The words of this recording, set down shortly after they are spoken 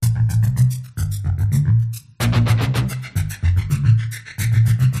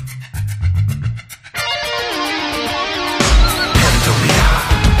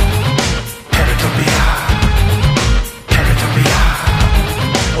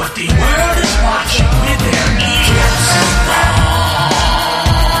But the world is watching with their ears.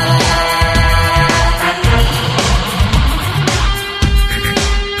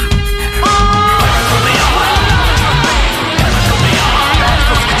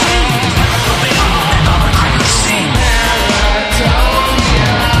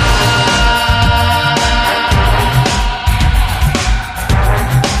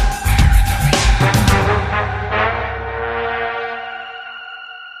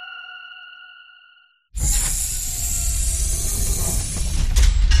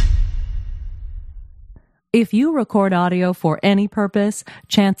 If you record audio for any purpose,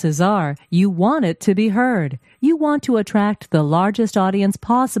 chances are you want it to be heard. You want to attract the largest audience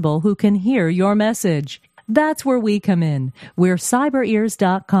possible who can hear your message. That's where we come in. We're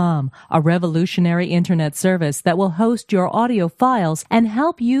cyberears.com, a revolutionary internet service that will host your audio files and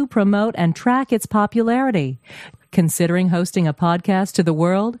help you promote and track its popularity. Considering hosting a podcast to the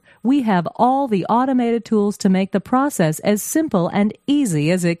world? We have all the automated tools to make the process as simple and easy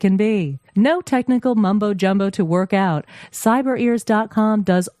as it can be. No technical mumbo-jumbo to work out. CyberEars.com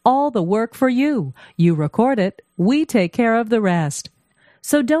does all the work for you. You record it, we take care of the rest.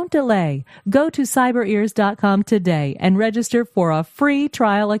 So don't delay. Go to CyberEars.com today and register for a free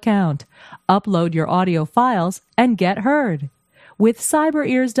trial account. Upload your audio files and get heard. With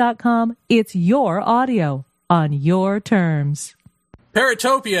CyberEars.com, it's your audio on your terms.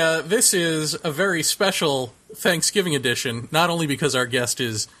 Paratopia, this is a very special Thanksgiving edition, not only because our guest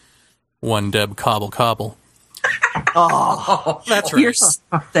is one Deb Kauble. Oh, that's right.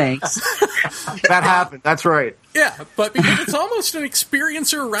 Thanks. That happened. That's right. Yeah, but because it's almost an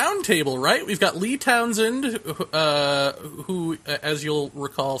experiencer roundtable, right? We've got Lee Townsend, who, as you'll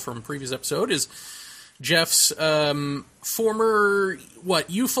recall from previous episode, is Jeff's former,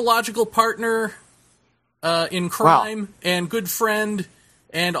 ufological partner in crime and good friend,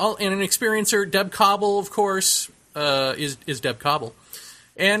 and an experiencer. Deb Kauble, of course, is Deb Kauble.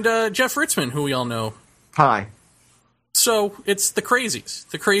 And Jeff Ritzman, who we all know. Hi. So it's the crazies.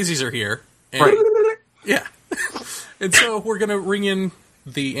 The crazies are here. And, Right. Yeah. And so we're going to ring in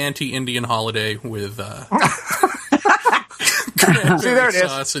the anti-Indian holiday with See, there it is.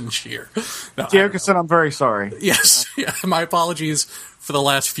 sauce and cheer. No, Jefferson, I'm very sorry. Yes. Yeah, my apologies for the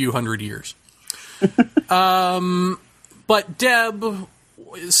last few hundred years. But Deb,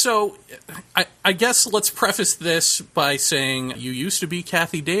 so I guess let's preface this by saying you used to be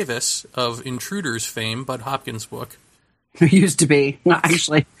Kathie Davis of Intruders fame, Budd Hopkins' book. Used to be.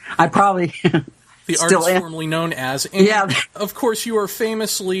 Actually, I probably the still artist am. formerly known as. And Yeah. of course, you are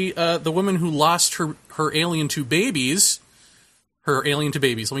famously the woman who lost her alien to babies. Her alien to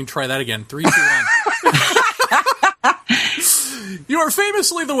babies. Let me try that again. 3, 2, 1. You are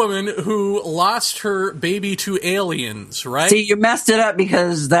famously the woman who lost her baby to aliens, right? See, you messed it up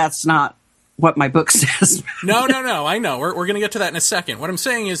because that's not what my book says. No. I know. We're going to get to that in a second. What I'm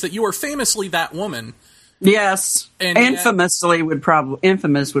saying is that you are famously that woman. Yes, And infamous would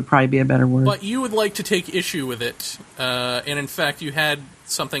probably be a better word. But you would like to take issue with it, and in fact, you had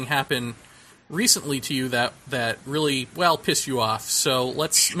something happen recently to you that really, pissed you off. So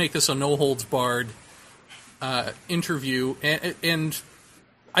let's make this a no-holds-barred interview, and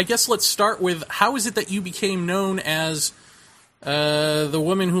I guess let's start with, how is it that you became known as the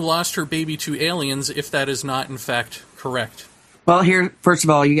woman who lost her baby to aliens, if that is not, in fact, correct? Well, here, first of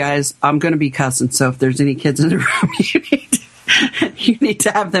all, you guys, I'm going to be cussing, so if there's any kids in the room, you need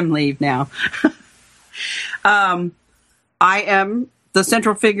to have them leave now. I am the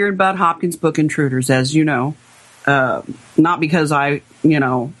central figure in Budd Hopkins' book, Intruders, as you know. Not because I,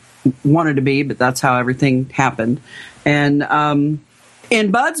 wanted to be, but that's how everything happened. And in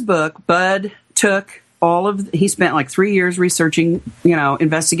Budd's book, Budd took he spent like 3 years researching,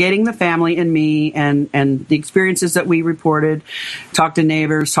 investigating the family and me and the experiences that we reported, talked to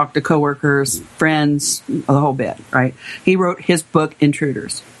neighbors, talked to coworkers, friends, the whole bit, right? He wrote his book,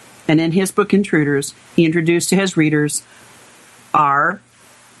 Intruders. And in his book, Intruders, he introduced to his readers our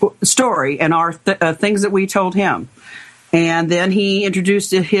story and our things that we told him. And then he introduced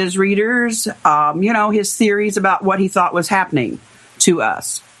to his readers, his theories about what he thought was happening to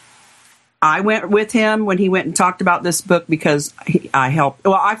us. I went with him when he went and talked about this book because I helped.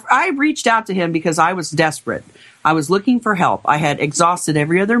 Well, I reached out to him because I was desperate. I was looking for help. I had exhausted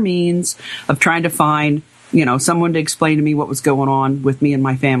every other means of trying to find, someone to explain to me what was going on with me and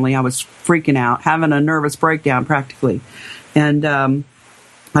my family. I was freaking out, having a nervous breakdown practically. And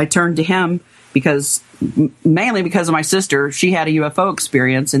I turned to him mainly because of my sister. She had a UFO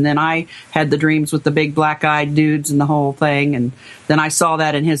experience, and then I had the dreams with the big black-eyed dudes and the whole thing, and then I saw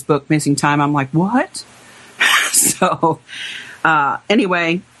that in his book, Missing Time. I'm like, what? So,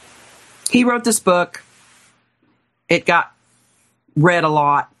 anyway, he wrote this book. It got read a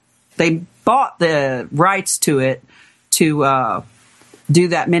lot. They bought the rights to it to do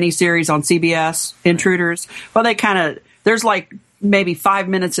that miniseries on CBS, Intruders. Well, they kind of, there's like maybe 5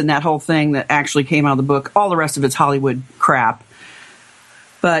 minutes in that whole thing that actually came out of the book. All the rest of it's Hollywood crap.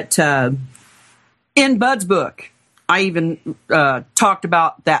 But in Bud's book, I even talked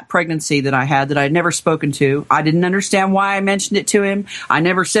about that pregnancy that I had that I had never spoken to. I didn't understand why I mentioned it to him. I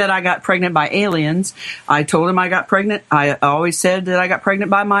never said I got pregnant by aliens. I told him I got pregnant. I always said that I got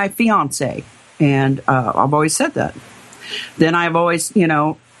pregnant by my fiance. And I've always said that. Then I've always,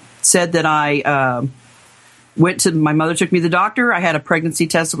 said that I my mother took me to the doctor. I had a pregnancy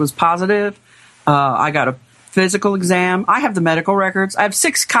test that was positive. I got a physical exam. I have the medical records. I have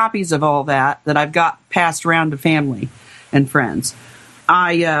 6 copies of all that I've got passed around to family and friends.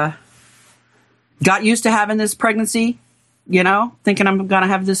 I got used to having this pregnancy, thinking I'm going to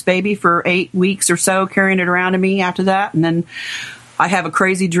have this baby for 8 weeks or so, carrying it around to me after that. And then I have a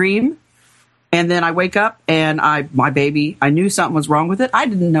crazy dream. And then I wake up and my baby, I knew something was wrong with it. I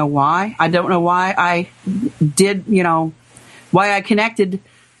didn't know why. I don't know why I did, why I connected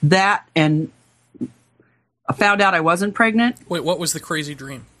that, and I found out I wasn't pregnant. Wait, what was the crazy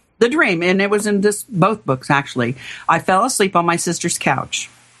dream? The dream, and it was in both books, actually. I fell asleep on my sister's couch,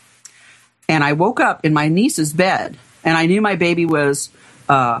 and I woke up in my niece's bed, and I knew my baby was,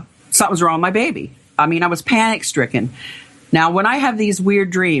 something was wrong with my baby. I mean, I was panic-stricken. Now, when I have these weird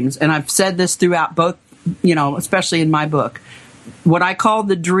dreams, and I've said this throughout both, especially in my book, what I call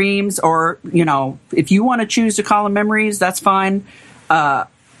the dreams, or, if you want to choose to call them memories, that's fine. I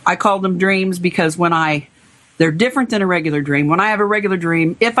call them dreams because they're different than a regular dream. When I have a regular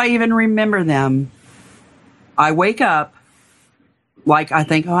dream, if I even remember them, I wake up like I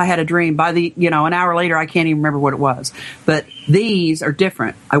think, I had a dream. By an hour later, I can't even remember what it was. But these are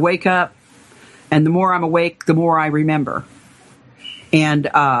different. I wake up, and the more I'm awake, the more I remember. And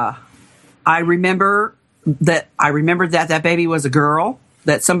I remembered that baby was a girl,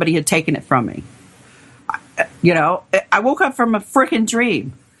 that somebody had taken it from me. I woke up from a freaking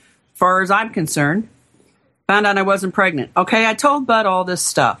dream, as far as I'm concerned. Found out I wasn't pregnant. Okay, I told Bud all this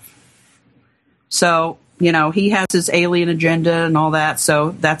stuff. So, he has his alien agenda and all that,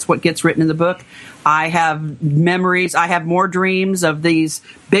 so that's what gets written in the book. I have memories. I have more dreams of these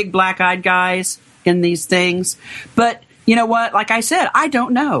big black-eyed guys in these things. But, you know what? Like I said, I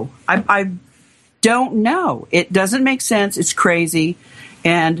don't know. I don't know. It doesn't make sense. It's crazy.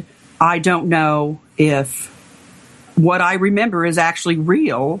 And I don't know if what I remember is actually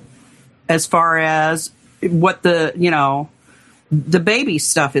real as far as what the baby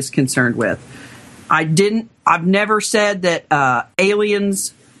stuff is concerned with. I've never said that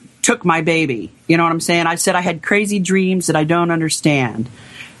aliens took my baby. You know what I'm saying? I said I had crazy dreams that I don't understand.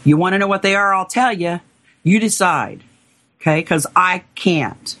 You want to know what they are? I'll tell you. You decide. Okay? Because I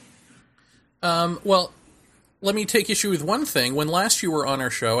can't. Well, let me take issue with one thing. When last you were on our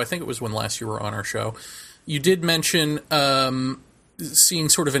show, I think it was when last you were on our show, you did mention seeing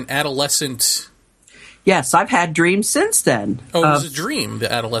sort of an adolescent. Yes, I've had dreams since then. Oh, it was a dream,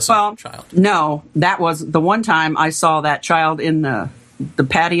 the adolescent child. No, that was the one time I saw that child in the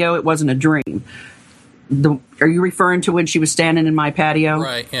patio. It wasn't a dream. Are you referring to when she was standing in my patio?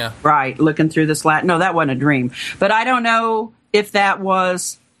 Right, yeah. Right, looking through the slat. No, that wasn't a dream. But I don't know if that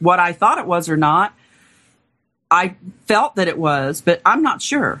was what I thought it was or not. I felt that it was, but I'm not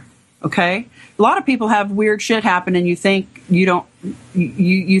sure. Okay? A lot of people have weird shit happen, and you think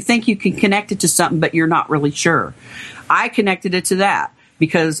you think you can connect it to something, but you're not really sure. I connected it to that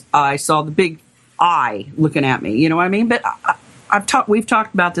because I saw the big eye looking at me. You know what I mean? But we've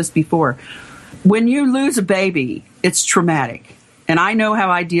talked about this before. When you lose a baby, it's traumatic. And I know how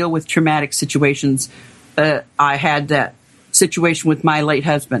I deal with traumatic situations. I had that situation with my late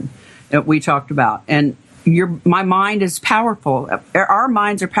husband that we talked about. And my mind is powerful. Our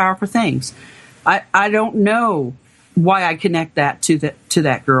minds are powerful things. I don't know why I connect that to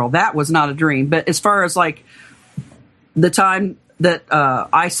that girl. That was not a dream. But as far as like the time that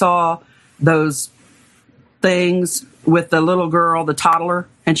I saw those things with the little girl, the toddler,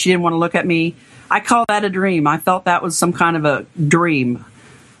 and she didn't want to look at me, I call that a dream. I felt that was some kind of a dream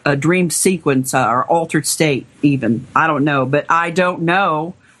sequence or altered state even. I don't know, but I don't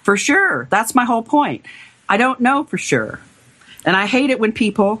know for sure. That's my whole point. I don't know for sure. And I hate it when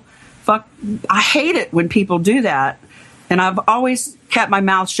people do that. And I've always kept my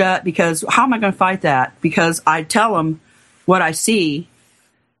mouth shut because how am I going to fight that? Because I tell them what I see,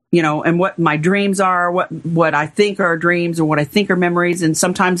 and what my dreams are, what I think are dreams and what I think are memories. And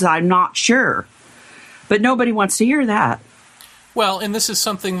sometimes I'm not sure. But nobody wants to hear that. Well, and this is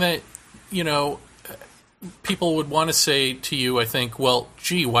something that people would want to say to you, I think, well,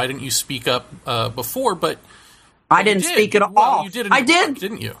 gee, why didn't you speak up before? But I didn't speak at all. Well, you did in I your did, book,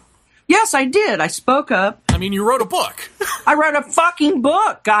 didn't you? Yes, I did. I spoke up. I mean, you wrote a book. I wrote a fucking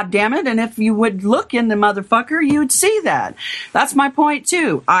book, God damn it! And if you would look in the motherfucker, you would see that. That's my point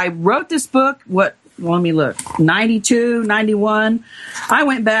too. I wrote this book. Let me look. 92, 91. I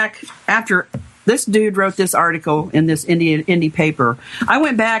went back after this dude wrote this article in this indie paper. I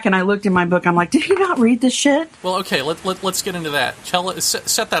went back and I looked in my book. I'm like, did he not read this shit? Well, okay, let's get into that.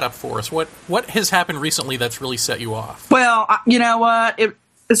 Set that up for us. What has happened recently that's really set you off? Well, you know what?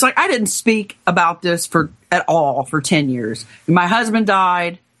 It's like I didn't speak about this at all for 10 years. My husband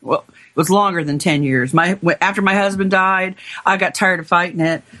died. Well, it was longer than 10 years. After my husband died, I got tired of fighting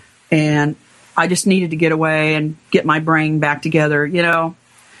it, and I just needed to get away and get my brain back together,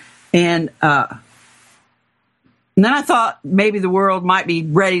 And then I thought maybe the world might be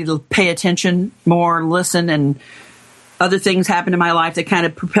ready to pay attention more, listen, and other things happened in my life that kind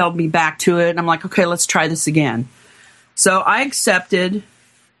of propelled me back to it. And I'm like, okay, let's try this again. So I accepted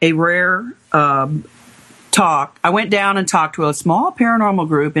a rare talk. I went down and talked to a small paranormal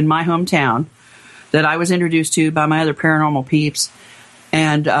group in my hometown that I was introduced to by my other paranormal peeps.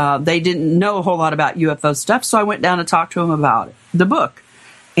 And they didn't know a whole lot about UFO stuff, so I went down and talked to them about the book.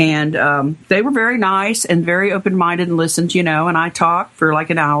 And they were very nice and very open-minded and listened, and I talked for like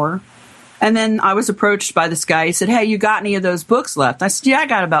an hour. And then I was approached by this guy. He said, hey, you got any of those books left? I said, yeah, I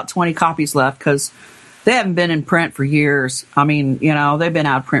got about 20 copies left because they haven't been in print for years. I mean, they've been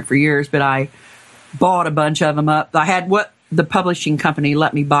out of print for years, but I bought a bunch of them up. I had what the publishing company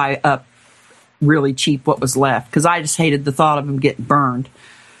let me buy up really cheap what was left because I just hated the thought of them getting burned.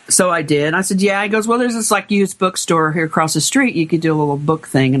 So I did. I said, yeah. He goes, well, there's this used bookstore here across the street. You could do a little book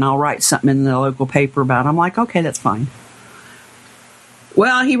thing and I'll write something in the local paper about it. I'm like, okay, that's fine.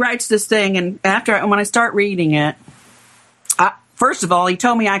 Well, he writes this thing, and when I start reading it, first of all, he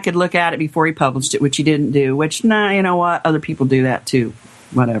told me I could look at it before he published it, which he didn't do, which, you know what? Other people do that too.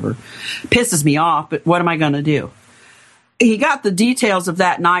 Whatever. Pisses me off, but what am I going to do? He got the details of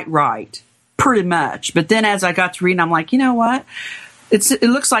that night right, pretty much. But then as I got to reading, I'm like, you know what? It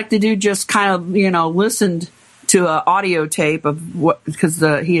looks like the dude just kind of, listened to an audio tape of what, because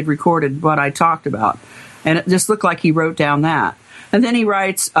he had recorded what I talked about. And it just looked like he wrote down that. And then he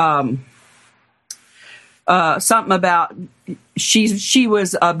writes something about she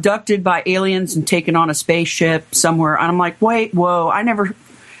was abducted by aliens and taken on a spaceship somewhere. And I'm like, wait, whoa,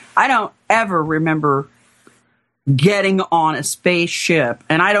 I don't ever remember getting on a spaceship.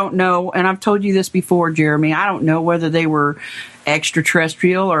 And I don't know, and I've told you this before, Jeremy, I don't know whether they were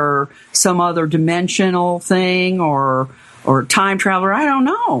extraterrestrial or some other dimensional thing or time traveler. I don't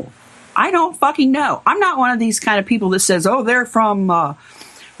know. I don't fucking know. I'm not one of these kind of people that says, oh, they're from,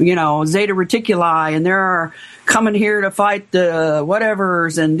 Zeta Reticuli and they're coming here to fight the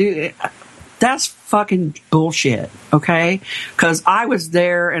whatevers and do. That's fucking bullshit, okay? Because I was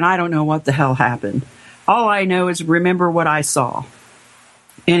there and I don't know what the hell happened. All I know is remember what I saw.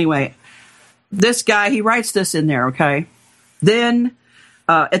 Anyway, this guy, he writes this in there, okay? Then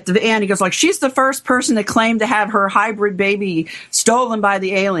at the end, he goes like, she's the first person to claim to have her hybrid baby stolen by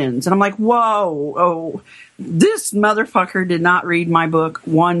the aliens. And I'm like, whoa, this motherfucker did not read my book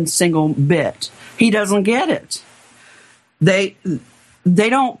one single bit. He doesn't get it. They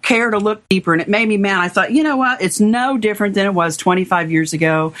don't care to look deeper. And it made me mad. I thought, you know what? It's no different than it was 25 years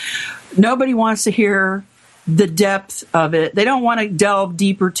ago. Nobody wants to hear the depth of it. They don't want to delve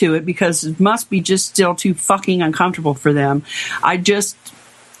deeper to it because it must be just still too fucking uncomfortable for them.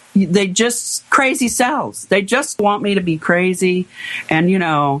 They just crazy sells. They just want me to be crazy. And,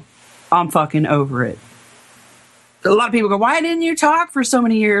 I'm fucking over it. A lot of people go, why didn't you talk for so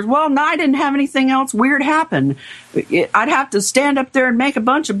many years? Well, no, I didn't have anything else weird happen. I'd have to stand up there and make a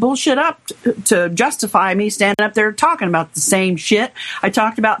bunch of bullshit up to justify me standing up there talking about the same shit I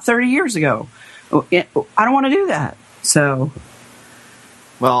talked about 30 years ago. I don't want to do that. So.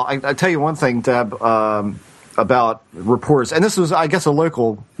 Well, I tell you one thing, Deb, about reporters, and this was, I guess, a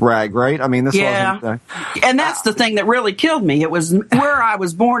local rag, right? I mean, this wasn't. And that's the thing that really killed me. It was where I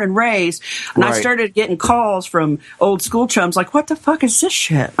was born and raised, and right. I started getting calls from old school chums like, "What the fuck is this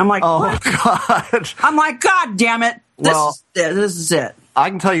shit?" I'm like, "Oh what? God!" I'm like, "God damn it! This is it." I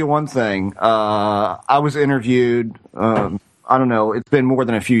can tell you one thing. I was interviewed. I don't know. It's been more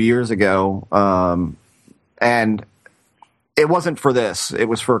than a few years ago, and it wasn't for this. It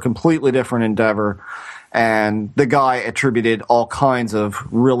was for a completely different endeavor. And the guy attributed all kinds of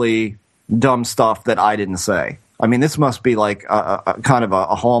really dumb stuff that I didn't say. I mean, this must be like a kind of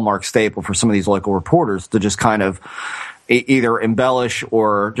a hallmark staple for some of these local reporters to just kind of either embellish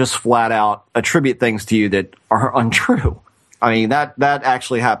or just flat out attribute things to you that are untrue. I mean, that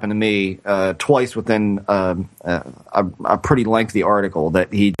actually happened to me twice within a pretty lengthy article,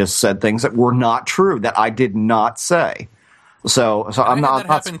 that he just said things that were not true, that I did not say. So I'm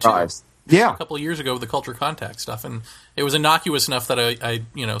not surprised. A couple of years ago with the culture contact stuff, and it was innocuous enough that I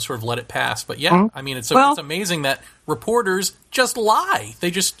sort of let it pass. But yeah, I mean, it's amazing that reporters just lie.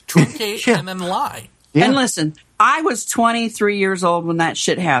 They just truncate and then lie. Yeah. And listen, I was 23 years old when that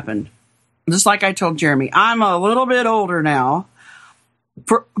shit happened. Just like I told Jeremy, I'm a little bit older now.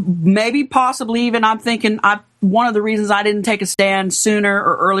 For maybe, possibly even, I'm thinking one of the reasons I didn't take a stand sooner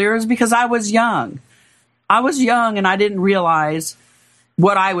or earlier is because I was young. I was young and I didn't realize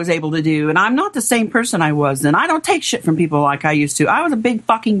what I was able to do. And I'm not the same person I was then. I don't take shit from people like I used to. I was a big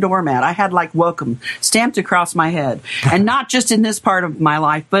fucking doormat. I had like welcome stamped across my head. And not just in this part of my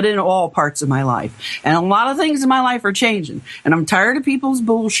life, but in all parts of my life. And a lot of things in my life are changing. And I'm tired of people's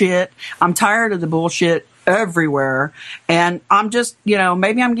bullshit. I'm tired of the bullshit everywhere. And I'm just,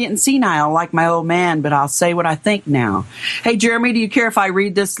 maybe I'm getting senile like my old man, but I'll say what I think now. Hey, Jeremy, do you care if I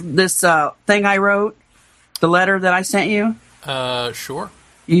read this thing I wrote? The letter that I sent you? Sure.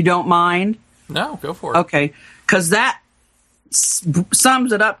 You don't mind? No, go for it. Okay, because that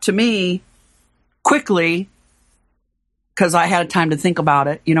sums it up to me quickly, because I had time to think about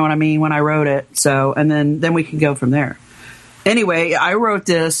it, you know what I mean, when I wrote it. So, and then we can go from there. Anyway, I wrote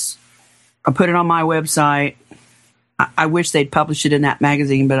this. I put it on my website. I wish they'd publish it in that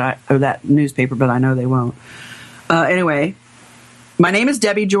magazine, or that newspaper, but I know they won't. Anyway, my name is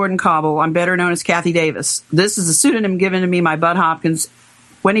Debbie Jordan Kauble. I'm better known as Kathie Davis. This is a pseudonym given to me by Budd Hopkins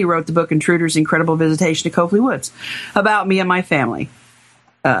when he wrote the book Intruders, Incredible Visitation to Copley Woods, about me and my family.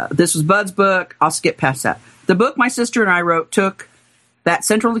 This was Budd's book. I'll skip past that. The book my sister and I wrote took that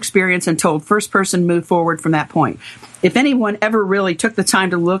central experience and told first person move forward from that point. If anyone ever really took the time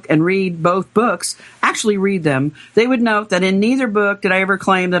to look and read both books, actually read them, they would note that in neither book did I ever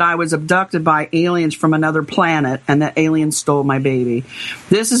claim that I was abducted by aliens from another planet and that aliens stole my baby.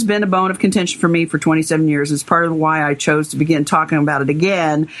 This has been a bone of contention for me for 27 years. It's part of why I chose to begin talking about it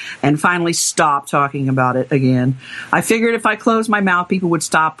again and finally stop talking about it again. I figured if I closed my mouth, people would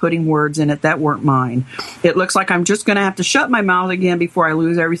stop putting words in it that weren't mine. It looks like I'm just going to have to shut my mouth again before I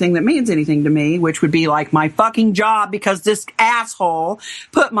lose everything that means anything to me, which would be like my fucking job, because this asshole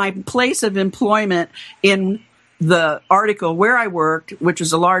put my place of employment in the article where I worked, which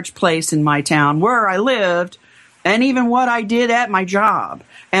was a large place in my town, where I lived, and even what I did at my job.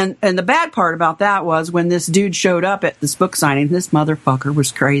 And the bad part about that was when this dude showed up at this book signing, this motherfucker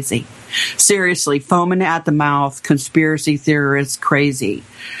was crazy. Seriously, foaming at the mouth, conspiracy theorist, crazy.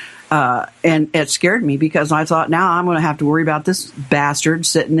 And it scared me because I thought, now I'm going to have to worry about this bastard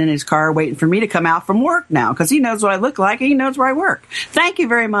sitting in his car waiting for me to come out from work now, because he knows what I look like and he knows where I work. Thank you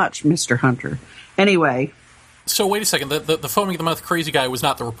very much, Mr. Hunter. Anyway. So wait a second. The foaming at the mouth crazy guy was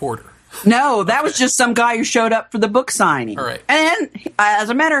not the reporter. No, that was just some guy who showed up for the book signing. All right. And as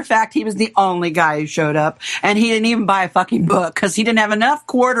a matter of fact, he was the only guy who showed up, and he didn't even buy a fucking book because he didn't have enough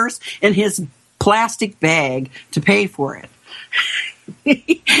quarters in his plastic bag to pay for it.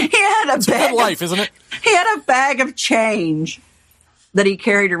 He had it's a good life, isn't it? He had a bag of change that he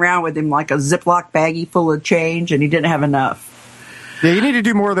carried around with him, like a Ziploc baggie full of change, and he didn't have enough. Yeah, you need to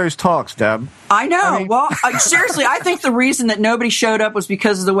do more of those talks, Deb. I know. Seriously, I think the reason that nobody showed up was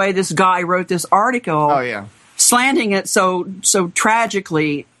because of the way this guy wrote this article. Oh, yeah. Slanting it so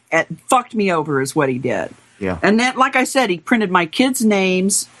tragically, it fucked me over is what he did. Yeah. And then, like I said, he printed my kids'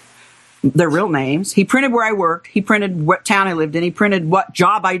 names, their real names. He printed where I worked. He printed what town I lived in. He printed what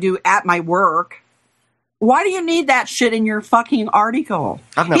job I do at my work. Why do you need that shit in your fucking article?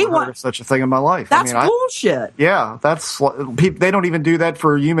 I've never heard of such a thing in my life. That's bullshit. Yeah, they don't even do that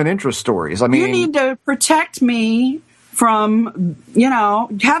for human interest stories. I mean, you need to protect me from,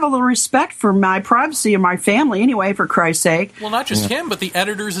 have a little respect for my privacy and my family anyway, for Christ's sake. Well, not just him, but the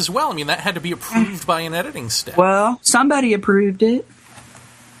editors as well. I mean, that had to be approved by an editing staff. Well, somebody approved it.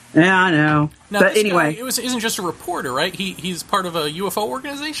 Yeah, I know. Now, but anyway. Guy isn't just a reporter, right? He's part of a UFO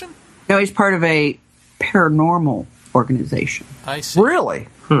organization? No, he's part of a paranormal organization. I see. Really?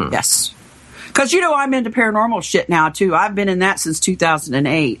 Yes. Because, I'm into paranormal shit now, too. I've been in that since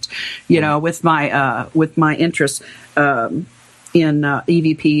 2008, with my interest in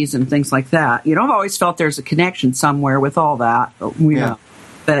EVPs and things like that. I've always felt there's a connection somewhere with all that. Know.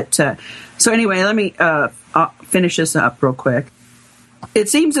 But, so anyway, let me finish this up real quick. It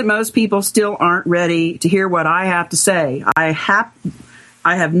seems that most people still aren't ready to hear what I have to say.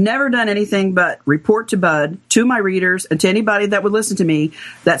 I have never done anything but report to Budd, to my readers, and to anybody that would listen to me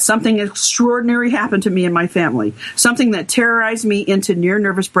that something extraordinary happened to me and my family, something that terrorized me into near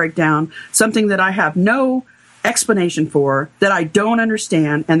nervous breakdown, something that I have no explanation for, that I don't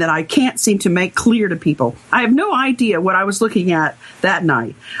understand, and that I can't seem to make clear to people. I have no idea what I was looking at that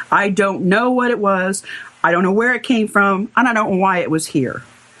night. I don't know what it was. I don't know where it came from. I don't know why it was here.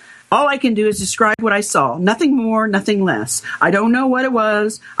 All I can do is describe what I saw. Nothing more, nothing less. I don't know what it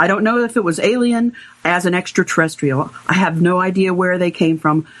was. I don't know if it was alien as an extraterrestrial. I have no idea where they came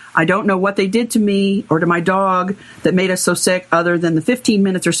from. I don't know what they did to me or to my dog that made us so sick, other than the 15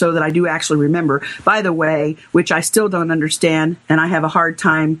 minutes or so that I do actually remember, by the way, which I still don't understand, and I have a hard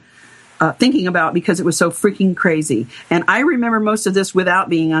time thinking about because it was so freaking crazy. And I remember most of this without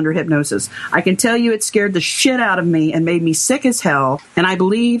being under hypnosis. I can tell you it scared the shit out of me and made me sick as hell, and I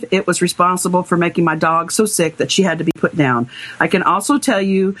believe it was responsible for making my dog so sick that she had to be put down. I can also tell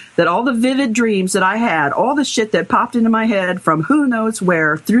you that all the vivid dreams that I had, all the shit that popped into my head from who knows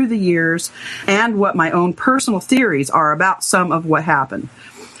where through the years, and what my own personal theories are about some of what happened.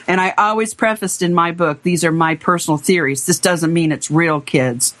 And I always prefaced in my book, these are my personal theories. This doesn't mean it's real,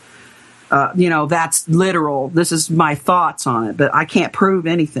 kids. That's literal. This is my thoughts on it, but I can't prove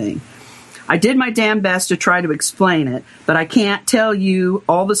anything. I did my damn best to try to explain it, but I can't tell you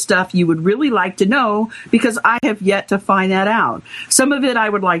all the stuff you would really like to know because I have yet to find that out. Some of it I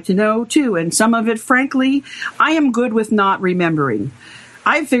would like to know too, and some of it, frankly, I am good with not remembering.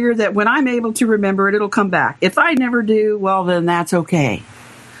 I figure that when I'm able to remember it, it'll come back. If I never do, well, then that's okay.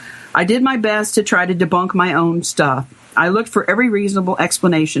 I did my best to try to debunk my own stuff. I looked for every reasonable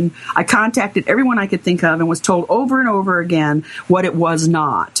explanation. I contacted everyone I could think of and was told over and over again what it was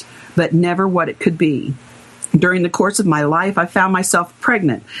not, but never what it could be. During the course of my life, I found myself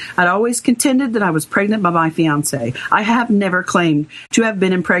pregnant. I'd always contended that I was pregnant by my fiancé. I have never claimed to have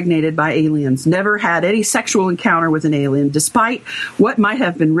been impregnated by aliens, never had any sexual encounter with an alien, despite what might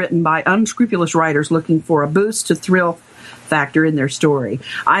have been written by unscrupulous writers looking for a boost to thrill factor in their story.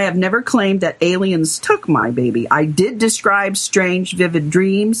 I have never claimed that aliens took my baby. I did describe strange, vivid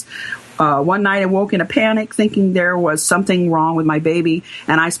dreams. One night I woke in a panic thinking there was something wrong with my baby,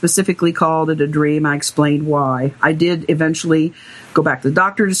 and I specifically called it a dream. I explained why. I did eventually go back to the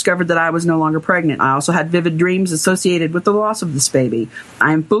doctor, discovered that I was no longer pregnant. I also had vivid dreams associated with the loss of this baby.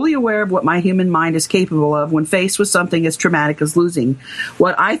 I am fully aware of what my human mind is capable of when faced with something as traumatic as losing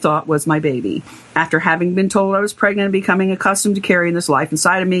what I thought was my baby. After having been told I was pregnant and becoming accustomed to carrying this life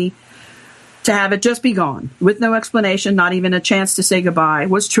inside of me, to have it just be gone, with no explanation, not even a chance to say goodbye,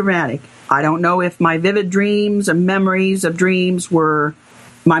 was traumatic. I don't know if my vivid dreams and memories of dreams were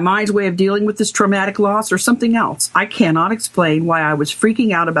my mind's way of dealing with this traumatic loss or something else. I cannot explain why I was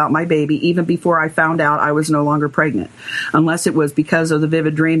freaking out about my baby even before I found out I was no longer pregnant, unless it was because of the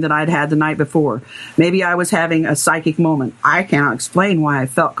vivid dream that I'd had the night before. Maybe I was having a psychic moment. I cannot explain why I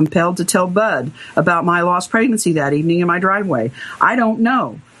felt compelled to tell Budd about my lost pregnancy that evening in my driveway. I don't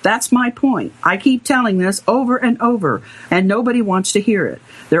know. That's my point. I keep telling this over and over, and nobody wants to hear it.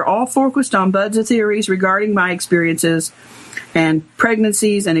 They're all focused on Budd's theories regarding my experiences and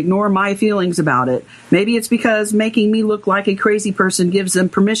pregnancies and ignore my feelings about it. Maybe it's because making me look like a crazy person gives them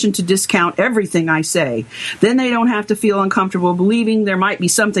permission to discount everything I say. Then they don't have to feel uncomfortable believing there might be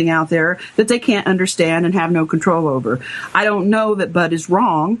something out there that they can't understand and have no control over. I don't know that Budd is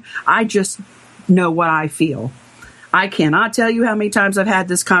wrong. I just know what I feel. I cannot tell you how many times I've had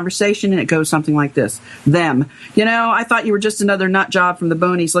this conversation, and it goes something like this. Them. I thought you were just another nut job from the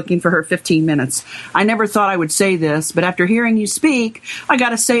Bonies looking for her 15 minutes. I never thought I would say this, but after hearing you speak, I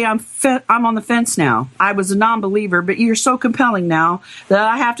gotta say I'm on the fence now. I was a non-believer, but you're so compelling now that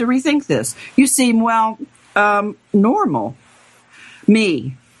I have to rethink this. You seem, normal.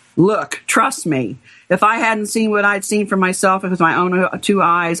 Me. Look, trust me. If I hadn't seen what I'd seen for myself with my own two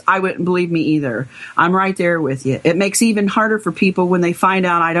eyes, I wouldn't believe me either. I'm right there with you. It makes it even harder for people when they find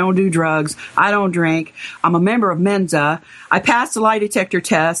out I don't do drugs, I don't drink, I'm a member of Mensa, I passed the lie detector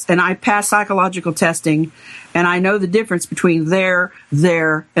test, and I passed psychological testing, and I know the difference between there,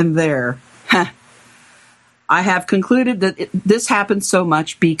 and there. I have concluded that this happens so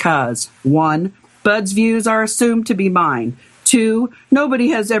much because, 1, Budd's views are assumed to be mine. 2, nobody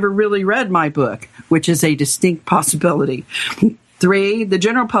has ever really read my book, which is a distinct possibility. 3, the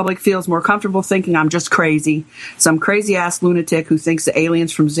general public feels more comfortable thinking I'm just crazy. Some crazy-ass lunatic who thinks the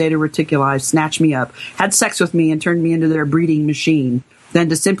aliens from Zeta Reticuli snatched me up, had sex with me, and turned me into their breeding machine, than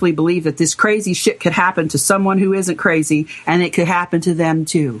to simply believe that this crazy shit could happen to someone who isn't crazy, and it could happen to them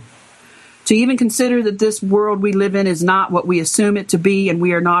too. To even consider that this world we live in is not what we assume it to be, and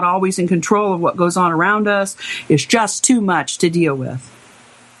we are not always in control of what goes on around us, is just too much to deal with.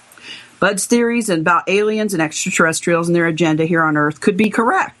 Budd's theories about aliens and extraterrestrials and their agenda here on Earth could be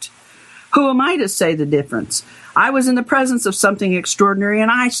correct. Who am I to say the difference? I was in the presence of something extraordinary,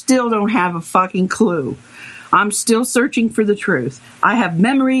 and I still don't have a fucking clue. I'm still searching for the truth. I have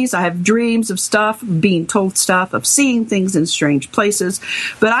memories, I have dreams of stuff, being told stuff, of seeing things in strange places,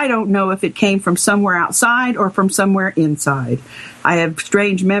 but I don't know if it came from somewhere outside or from somewhere inside. I have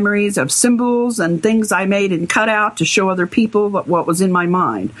strange memories of symbols and things I made and cut out to show other people what was in my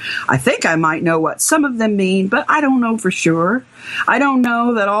mind. I think I might know what some of them mean, but I don't know for sure. I don't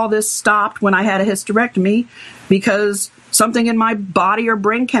know that all this stopped when I had a hysterectomy because something in my body or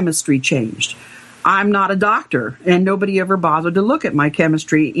brain chemistry changed. I'm not a doctor, and nobody ever bothered to look at my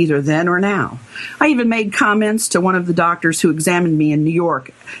chemistry either then or now. I even made comments to one of the doctors who examined me in New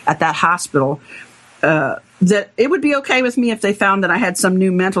York at that hospital that it would be okay with me if they found that I had some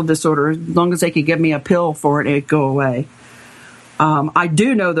new mental disorder, as long as they could give me a pill for it and it'd go away. I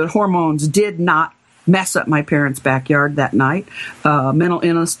do know that hormones did not mess up my parents' backyard that night. Mental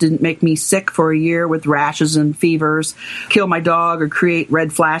illness didn't make me sick for a year with rashes and fevers, kill my dog, or create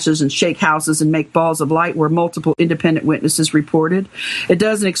red flashes and shake houses and make balls of light where multiple independent witnesses reported. It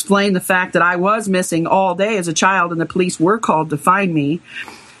doesn't explain the fact that I was missing all day as a child and the police were called to find me.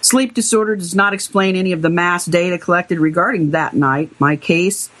 Sleep disorder does not explain any of the mass data collected regarding that night, my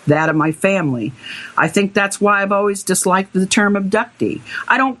case, that of my family. I think that's why I've always disliked the term abductee.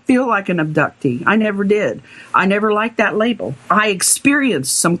 I don't feel like an abductee. I never did. I never liked that label. I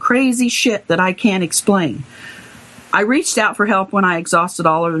experienced some crazy shit that I can't explain. I reached out for help when I exhausted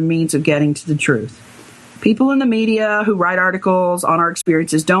all other means of getting to the truth. People in the media who write articles on our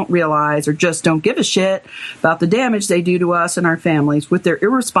experiences don't realize or just don't give a shit about the damage they do to us and our families with their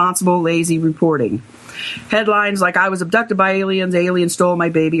irresponsible, lazy reporting. Headlines like "I was abducted by aliens, aliens stole my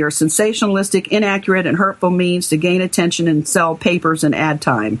baby" are sensationalistic, inaccurate, and hurtful means to gain attention and sell papers and ad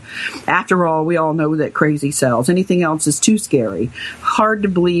time. After all, we all know that crazy sells. Anything else is too scary. Hard to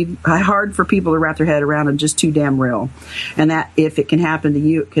believe, hard for people to wrap their head around, and just too damn real. And that if it can happen to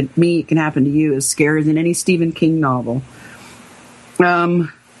you, it can happen to you is scarier than any Stephen King novel.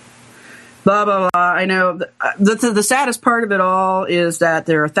 Blah, blah, blah. I know the saddest part of it all is that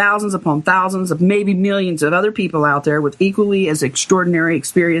there are thousands upon thousands of maybe millions of other people out there with equally as extraordinary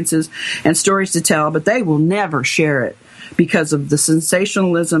experiences and stories to tell, but they will never share it because of the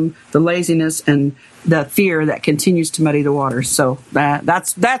sensationalism, the laziness, and the fear that continues to muddy the waters. So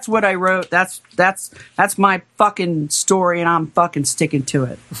that's what I wrote. That's my fucking story, and I'm fucking sticking to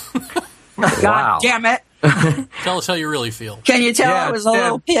it. God damn it. Tell us how you really feel. Can you tell I was a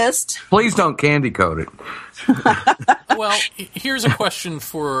little pissed? Please don't candy coat it. Well, here's a question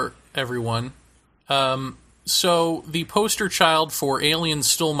for everyone. So the poster child for "Aliens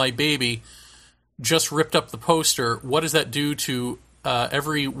Stole My Baby" just ripped up the poster. What does that do to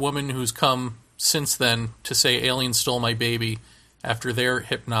every woman who's come since then to say "aliens stole my baby" after their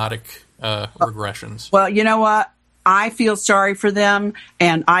hypnotic regressions? Well, you know what? I feel sorry for them,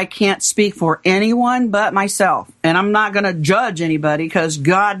 and I can't speak for anyone but myself. And I'm not going to judge anybody because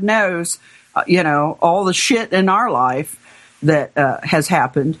God knows, all the shit in our life that has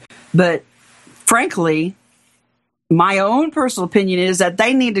happened. But frankly, my own personal opinion is that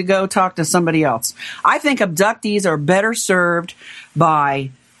they need to go talk to somebody else. I think abductees are better served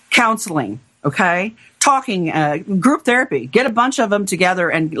by counseling, okay? Talking, group therapy. Get a bunch of them together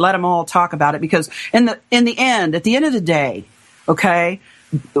and let them all talk about it, because at the end of the day, okay,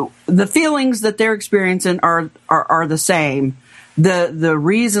 the feelings that they're experiencing are the same. The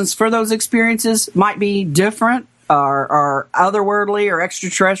reasons for those experiences might be different, or otherworldly, or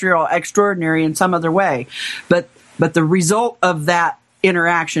extraterrestrial, extraordinary in some other way, but the result of that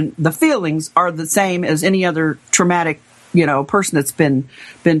interaction, the feelings are the same as any other traumatic person that's been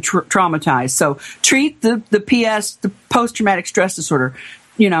traumatized. So treat the post-traumatic stress disorder.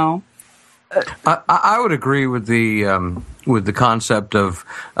 I would agree with the concept of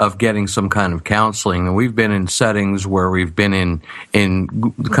getting some kind of counseling. And we've been in settings where we've been in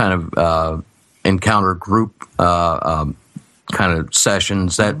kind of encounter group kind of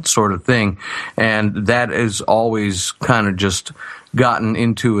sessions, that sort of thing, and that is always kind of just gotten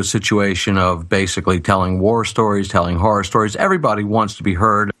into a situation of basically telling war stories, telling horror stories. Everybody wants to be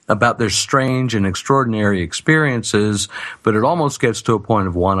heard about their strange and extraordinary experiences, but it almost gets to a point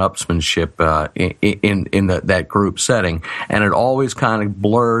of one-upsmanship in that group setting, and it always kind of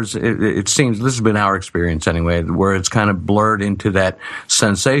blurs. It seems, this has been our experience anyway, where it's kind of blurred into that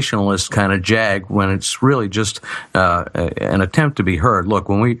sensationalist kind of jag when it's really just an attempt to be heard. Look,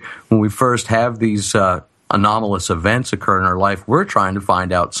 when we first have these anomalous events occur in our life, we're trying to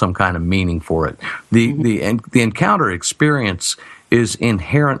find out some kind of meaning for it. The encounter experience is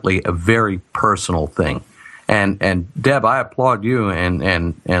inherently a very personal thing. And Deb, I applaud you,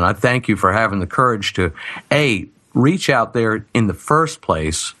 and I thank you for having the courage to reach out there in the first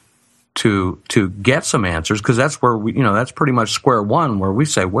place to get some answers, because that's where that's pretty much square one, where we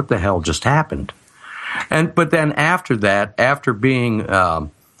say, what the hell just happened? But then after that, after being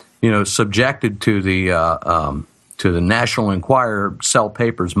subjected to the National Enquirer sell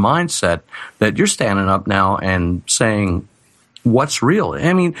papers mindset, that you're standing up now and saying, what's real?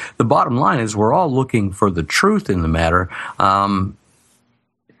 I mean, the bottom line is we're all looking for the truth in the matter.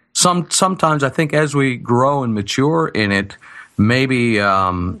 Sometimes I think as we grow and mature in it, maybe we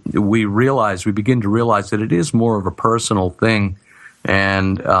begin to realize that it is more of a personal thing,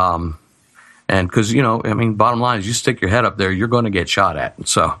 and because bottom line is, you stick your head up there, you're going to get shot at.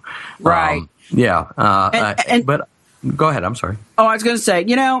 So, right, but go ahead. I'm sorry. Oh, I was going to say,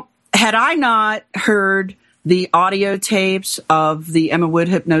 had I not heard the audio tapes of the Emma Wood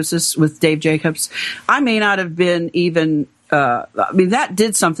hypnosis with Dave Jacobs, I may not have been even. That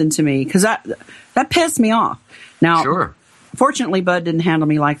did something to me, because that pissed me off. Now, sure. Fortunately, Budd didn't handle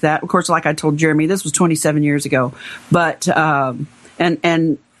me like that. Of course, like I told Jeremy, this was 27 years ago. But I'm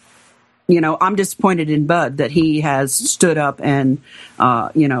disappointed in Budd that he has stood up and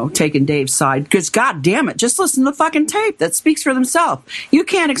taken Dave's side. Because God damn it, just listen to the fucking tape. That speaks for themselves. You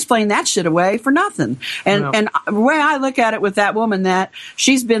can't explain that shit away for nothing. And the way I look at it with that woman, that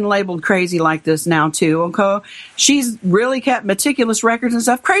she's been labeled crazy like this now too. Okay, she's really kept meticulous records and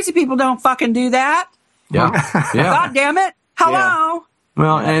stuff. Crazy people don't fucking do that. Yeah. God damn it. Hello. Yeah.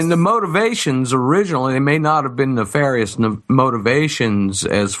 Well, and the motivations originally, they may not have been nefarious motivations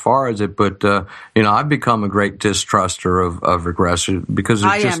as far as it, but I've become a great distruster of regressors, because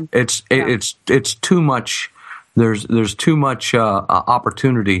it's too much. There's too much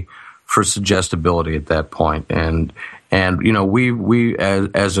opportunity for suggestibility at that point, and we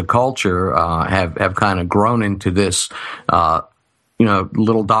as a culture have kind of grown into this.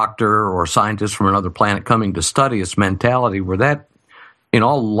 Little doctor or scientist from another planet coming to study us mentality, where that, in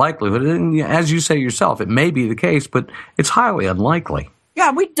all likelihood, and as you say yourself, it may be the case, but it's highly unlikely.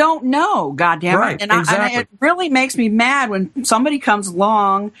 Yeah, we don't know, goddammit. Right, and exactly. It really makes me mad when somebody comes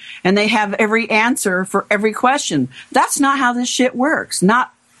along and they have every answer for every question. That's not how this shit works. That's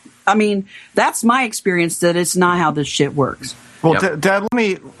my experience, that it's not how this shit works. Well, Dad,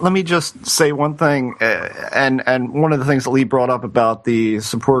 let me just say one thing, and one of the things that Lee brought up about the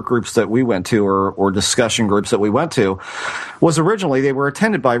support groups that we went to, or discussion groups that we went to, was originally they were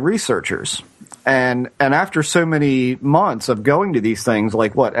attended by researchers, and after so many months of going to these things,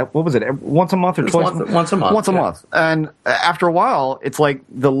 like what was it, once a month or twice? Once a month. Once a month, and after a while, it's like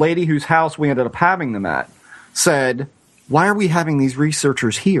the lady whose house we ended up having them at said, "Why are we having these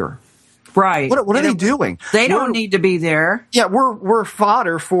researchers here?" Right. What are they doing? They don't need to be there. Yeah, we're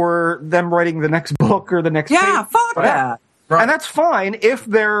fodder for them writing the next book or the next Yeah, paper. fuck that. Right. And that's fine if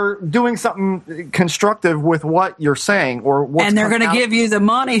they're doing something constructive with what you're saying, or what's and they're going to give you the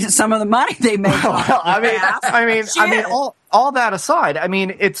money, some of the money they make. Well, I mean, all that aside,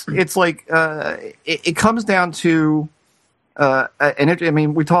 it's like it comes down to,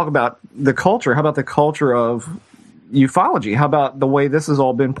 we talk about the culture. How about the culture of ufology? How about the way this has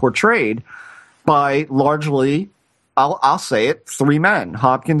all been portrayed by largely, I'll say it, three men,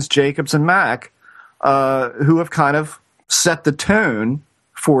 Hopkins, Jacobs, and Mack, who have kind of set the tone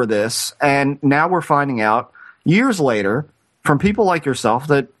for this. And now we're finding out years later from people like yourself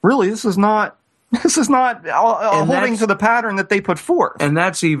that really this is not holding to the pattern that they put forth. And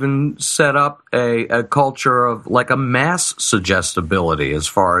that's even set up a culture of like a mass suggestibility as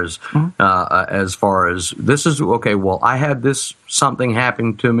far as this is okay. Well, I had something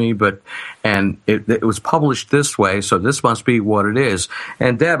happen to me, and it was published this way, so this must be what it is.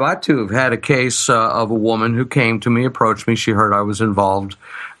 And Deb, I too have had a case of a woman who came to me, approached me. She heard I was involved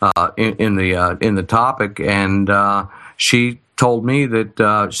in the topic, and she told me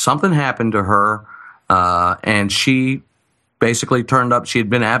that something happened to her, and she basically turned up. She had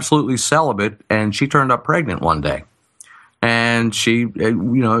been absolutely celibate, and she turned up pregnant one day. And she,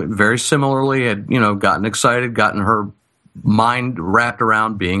 very similarly had, gotten excited, gotten her mind wrapped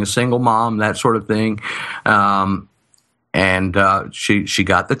around being a single mom, that sort of thing. And she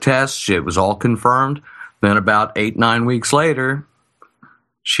got the test. It was all confirmed. Then about 8-9 weeks later,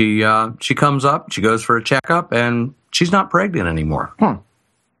 she comes up, she goes for a checkup, and she's not pregnant anymore.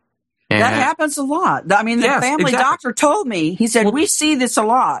 That happens a lot. The family doctor told me, he said, we see this a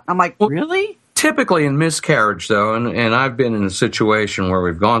lot. I'm like, really? Typically in miscarriage, though, and I've been in a situation where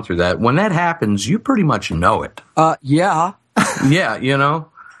we've gone through that, when that happens, you pretty much know it. Yeah. Yeah,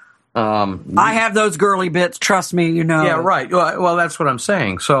 I have those girly bits. Trust me, you know. Yeah, right. Well, that's what I'm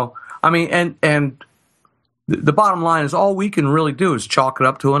saying. So, I mean, and the bottom line is all we can really do is chalk it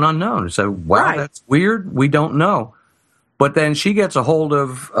up to an unknown and say, wow, that's weird. We don't know. But then she gets a hold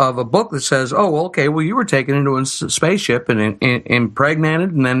of a book that says, oh, okay, well, you were taken into a spaceship and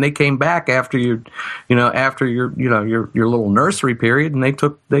impregnated, and then they came back after your little nursery period, and they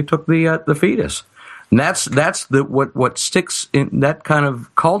took the fetus. And that's what sticks in that kind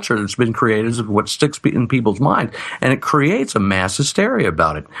of culture that's been created is what sticks in people's minds, and it creates a mass hysteria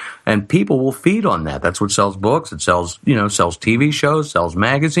about it, and people will feed on that. That's what sells books. It sells TV shows, sells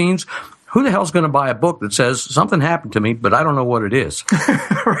magazines. Who the hell's going to buy a book that says something happened to me, but I don't know what it is?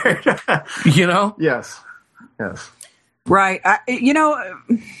 Right. Yes. Right.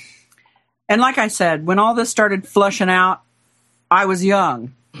 And like I said, when all this started flushing out, I was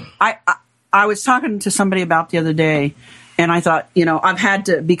young. I was talking to somebody about the other day, and I thought, I've had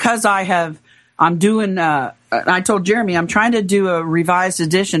to, because I'm doing, I told Jeremy, I'm trying to do a revised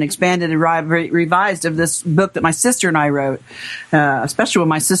edition, expanded and revised of this book that my sister and I wrote, especially when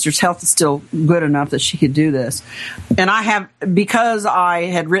my sister's health is still good enough that she could do this. And because I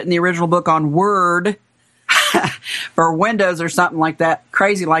had written the original book on Word for Windows or something like that,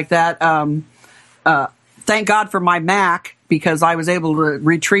 crazy like that, thank God for my Mac, because I was able to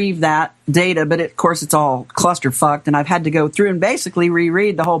retrieve that data, but of course it's all clusterfucked, and I've had to go through and basically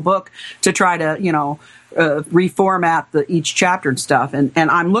reread the whole book to try to, reformat each chapter and stuff. And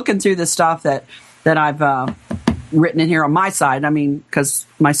I'm looking through the stuff that I've written in here on my side. I mean, because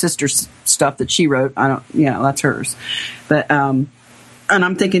my sister's stuff that she wrote, I don't, that's hers. But and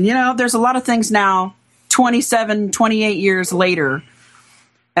I'm thinking, there's a lot of things now, 27, 28 years later.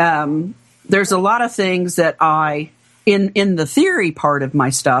 There's a lot of things that in the theory part of my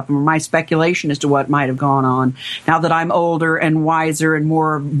stuff, my speculation as to what might have gone on, now that I'm older and wiser and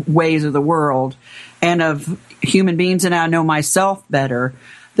more ways of the world and of human beings, and I know myself better,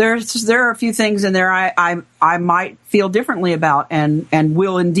 there are a few things in there I might feel differently about, and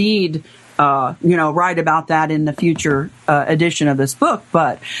will indeed write about that in the future edition of this book.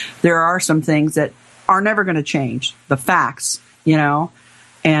 But there are some things that are never going to change, the facts,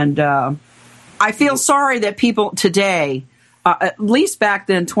 and I feel sorry that people today, at least back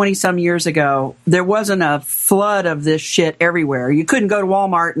then, 20-some years ago, there wasn't a flood of this shit everywhere. You couldn't go to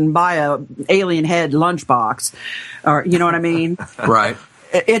Walmart and buy a alien head lunchbox, or you know what I mean? Right.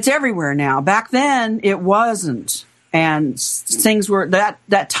 It's everywhere now. Back then, it wasn't. And things were,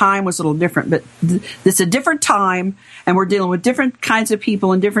 that time was a little different. But it's a different time, and we're dealing with different kinds of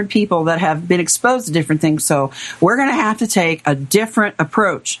people and different people that have been exposed to different things. So we're going to have to take a different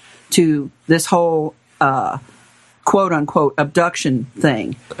approach to this whole quote-unquote abduction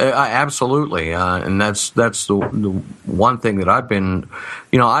thing. Absolutely, and that's the one thing that I've been,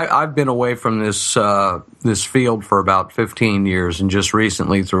 I've been away from this this field for about 15 years, and just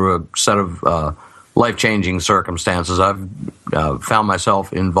recently, through a set of life-changing circumstances, I've found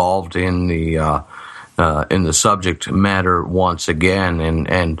myself involved in the subject matter once again,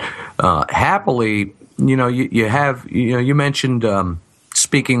 and happily, you mentioned.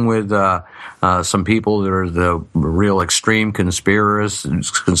 Speaking with some people that are the real extreme conspiracy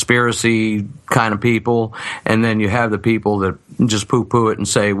kind of people, and then you have the people that just poo-poo it and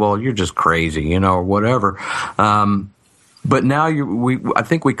say, well, you're just crazy, or whatever. But now I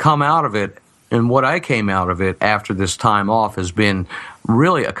think we come out of it, and what I came out of it after this time off has been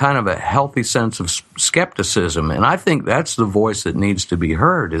really a kind of a healthy sense of skepticism. And I think that's the voice that needs to be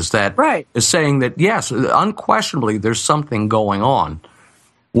heard, is saying that, yes, unquestionably there's something going on.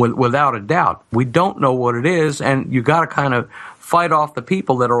 Without a doubt. We don't know what it is, and you got to kind of fight off the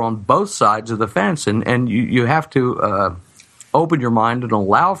people that are on both sides of the fence, and you have to open your mind and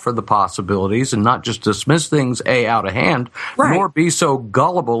allow for the possibilities, and not just dismiss things out of hand, nor be so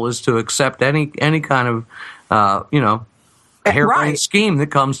gullible as to accept any kind of harebrained scheme that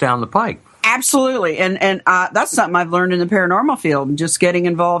comes down the pike. Absolutely. And that's something I've learned in the paranormal field, and just getting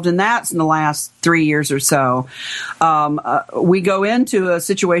involved in that in the last 3 years or so. We go into a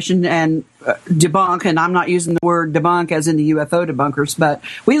situation and debunk, and I'm not using the word debunk as in the UFO debunkers, but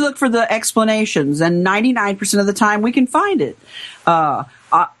we look for the explanations, and 99% of the time we can find it.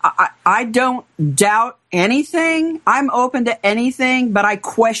 I don't doubt anything. I'm open to anything, but I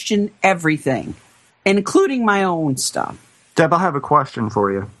question everything, including my own stuff. Deb, I have a question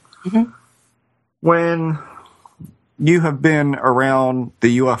for you. Mm-hmm. When you have been around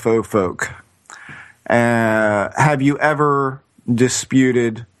the UFO folk, have you ever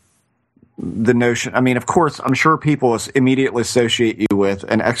disputed the notion? I mean, of course, I'm sure people immediately associate you with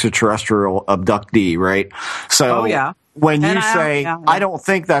an extraterrestrial abductee, right? So, when you say, I don't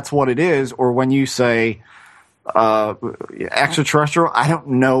think that's what it is, or when you say extraterrestrial, I don't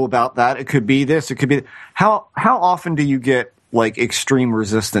know about that. It could be this. It could be. How often do you get like extreme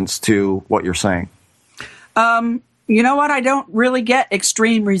resistance to what you're saying? You know what? I don't really get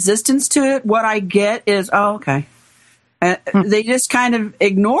extreme resistance to it. What I get is, oh, okay. They just kind of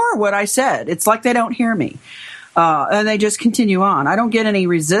ignore what I said. It's like they don't hear me. And they just continue on. I don't get any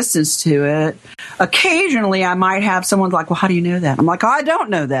resistance to it. Occasionally, I might have someone like, well, how do you know that? I'm like, oh, I don't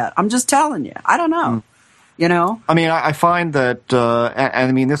know that. I'm just telling you. I don't know. You know? I mean, I find that, and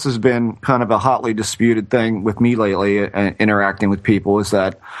I mean, this has been kind of a hotly disputed thing with me lately, interacting with people, is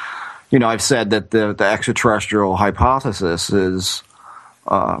that, you know, I've said that the extraterrestrial hypothesis is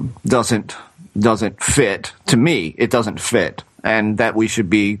doesn't fit to me. It doesn't fit, and that we should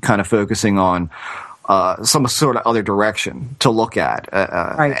be kind of focusing on some sort of other direction to look at.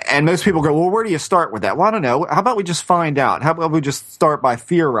 Right. And most people go, well, where do you start with that? Well, I don't know. How about we just find out? How about we just start by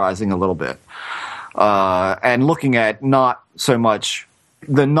theorizing a little bit and looking at not so much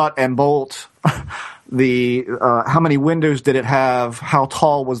the nut and bolt, the how many windows did it have, how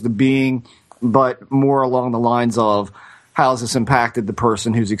tall was the being, but more along the lines of how has this impacted the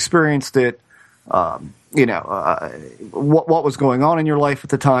person who's experienced it, what was going on in your life at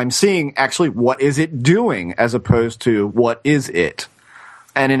the time, seeing actually what is it doing as opposed to what is it.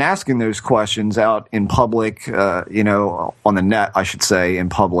 And in asking those questions out in public, on the net, I should say, in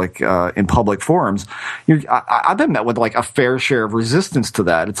public forums, I've been met with like a fair share of resistance to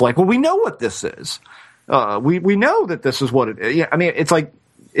that. It's like, well, we know what this is. We know that this is what it is. Yeah, I mean, it's like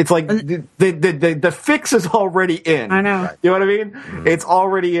the fix is already in. I know. You know what I mean? Mm-hmm. It's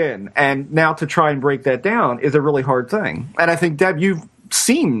already in. And now to try and break that down is a really hard thing. And I think, Deb, you've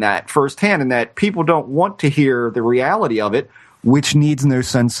seen that firsthand, in that people don't want to hear the reality of it, which needs no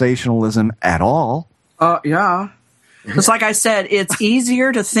sensationalism at all. Yeah. It's like I said, it's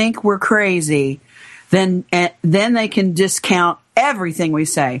easier to think we're crazy than they can discount everything we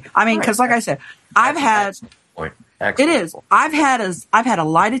say. I mean, because like I said, I've had a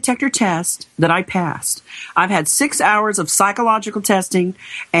lie detector test that I passed. I've had 6 hours of psychological testing,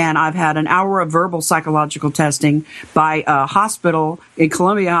 and I've had an hour of verbal psychological testing by a hospital in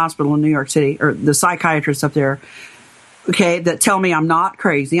Columbia Hospital in New York City, or the psychiatrists up there. Okay, that tell me I'm not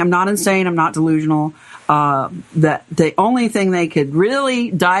crazy, I'm not insane, I'm not delusional. That the only thing they could really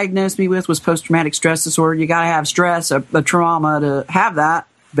diagnose me with was post-traumatic stress disorder. You got to have stress, a trauma to have that,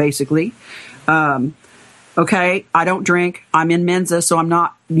 basically. Okay, I don't drink. I'm in Mensa, so I'm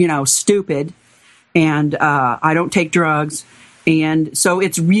not, stupid. And I don't take drugs. And so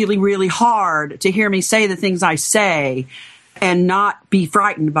it's really, really hard to hear me say the things I say and not be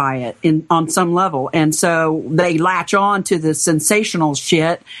frightened by it on some level. And so they latch on to the sensational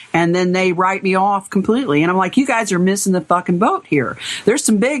shit, and then they write me off completely. And I'm like, you guys are missing the fucking boat here. There's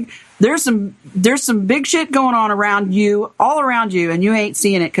some big shit going on all around you, and you ain't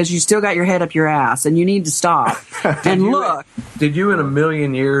seeing it because you still got your head up your ass, and you need to stop and look. Did you in a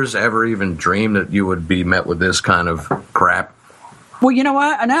million years ever even dream that you would be met with this kind of crap? Well, you know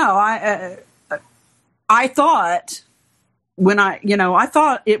what? No, I thought I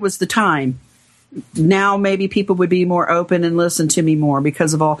thought it was the time. Now maybe people would be more open and listen to me more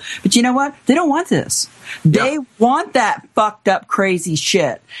because of all. But you know what? They don't want this. They want that fucked up, crazy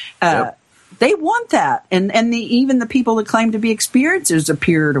shit. They want that. And even the people that claim to be experiencers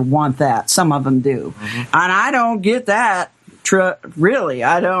appear to want that. Some of them do. Mm-hmm. And I don't get that. Really,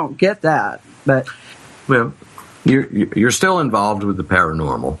 I don't get that. But well, you're still involved with the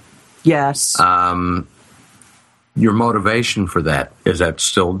paranormal. Yes. Your motivation for that, is that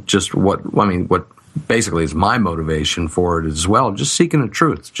still just what basically is my motivation for it as well? Just seeking the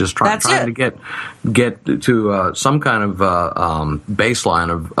truth, just trying to get to some kind of baseline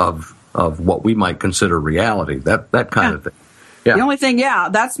of what we might consider reality. That kind of thing. Yeah. The only thing,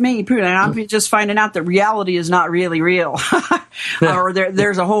 that's me. And I'm just finding out that reality is not really real, or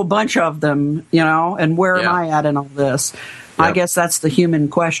there's a whole bunch of them, and where am I at in all this? Yep. I guess that's the human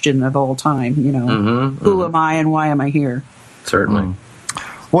question of all time, Who am I and why am I here? Certainly.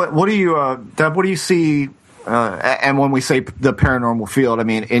 What do you, Deb, what do you see, and when we say the paranormal field, I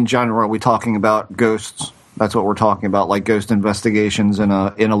mean, in general, are we talking about ghosts? That's what we're talking about, like ghost investigations in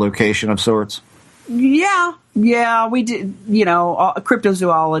a location of sorts? Yeah, we did,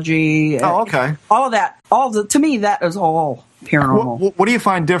 cryptozoology. Oh, okay. All of that, to me, that is all paranormal. What do you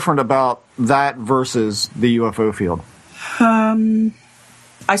find different about that versus the UFO field?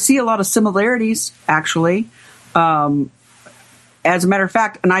 I see a lot of similarities, actually. As a matter of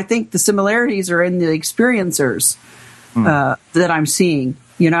fact, and I think the similarities are in the experiencers that I'm seeing.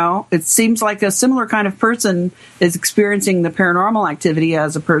 It seems like a similar kind of person is experiencing the paranormal activity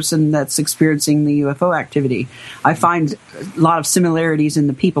as a person that's experiencing the UFO activity. I find a lot of similarities in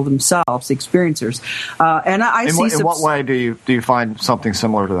the people themselves, the experiencers. And I see in what way do you find something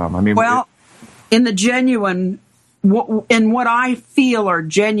similar to them? I mean, in the genuine, in what I feel are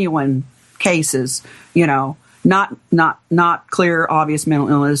genuine cases, not clear, obvious mental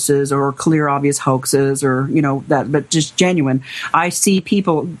illnesses or clear, obvious hoaxes or, that, but just genuine. I see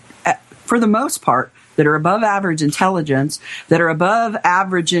people, for the most part, that are above average intelligence, that are above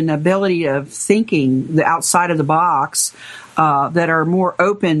average in ability of thinking the outside of the box, that are more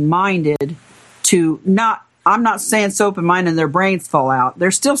open-minded to I'm not saying so open-minded their brains fall out. They're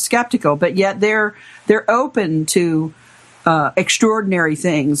still skeptical, but yet they're open to extraordinary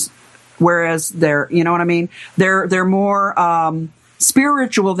things. Whereas they're, you know what I mean? They're more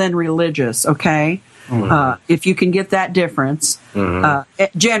spiritual than religious, okay? Mm-hmm. If you can get that difference,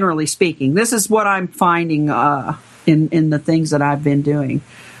 generally speaking. This is what I'm finding in the things that I've been doing.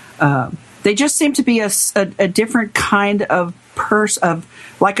 They just seem to be a different kind of person,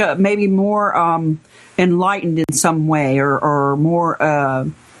 like maybe more enlightened in some way or more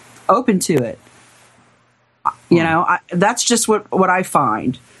open to it. That's just what I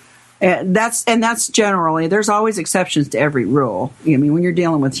find. And that's generally, there's always exceptions to every rule. I mean, when you're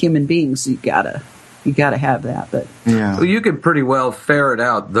dealing with human beings, you gotta have that. But well, you can pretty well ferret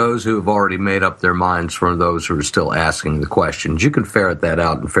out those who have already made up their minds from those who are still asking the questions. You can ferret that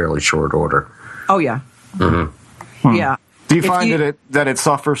out in fairly short order. Oh yeah, yeah. Do you find that it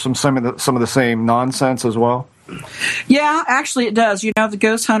suffers from some of the same nonsense as well? Yeah, actually it does. The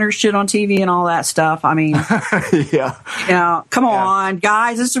ghost hunter shit on TV and all that stuff. I mean, come on,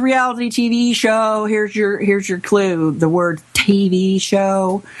 guys, this is a reality TV show. Here's your clue. The word TV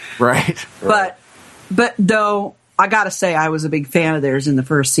show. Right. But though, I got to say I was a big fan of theirs in the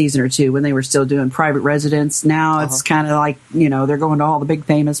first season or two when they were still doing private residence. Now it's kind of like, they're going to all the big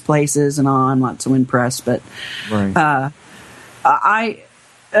famous places and all. I'm not so impressed, but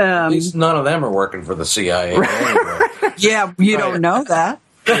at least none of them are working for the CIA. Anyway. Yeah, you don't know that.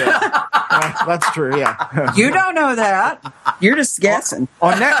 Yeah. That's true. Yeah, you don't know that. You're just guessing.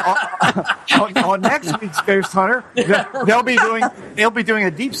 On next week's Ghost Hunter, they'll be doing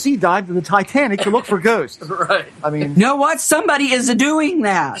a deep sea dive to the Titanic to look for ghosts. Right. I mean, you know what? Somebody is doing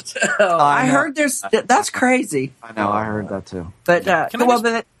that. I heard there's. That's crazy. I know. I heard that too. But can I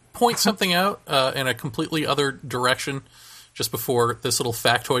just point something out in a completely other direction? Just before this little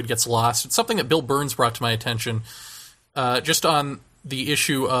factoid gets lost. It's something that Bill Burns brought to my attention, just on the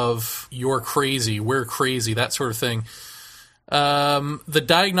issue of you're crazy, we're crazy, that sort of thing. The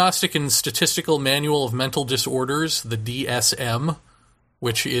Diagnostic and Statistical Manual of Mental Disorders, the DSM,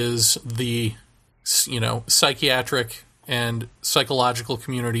 which is the psychiatric and psychological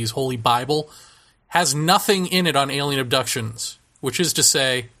community's holy Bible, has nothing in it on alien abductions, which is to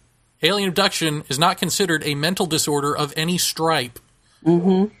say, alien abduction is not considered a mental disorder of any stripe.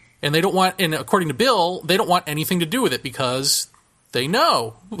 Mm-hmm. And they don't want, and according to Bill, they don't want anything to do with it because they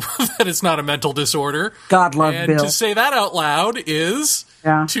know that it's not a mental disorder. God love and Bill. To say that out loud is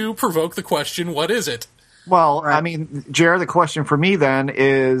to provoke the question, what is it? Well, I mean, Jared, the question for me then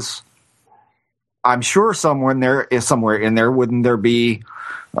is, I'm sure somewhere in there, wouldn't there be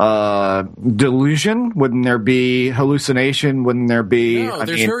delusion? Wouldn't there be hallucination? Wouldn't there be? No,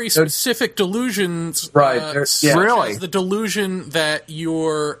 there's very specific delusions. Right. Really, the delusion that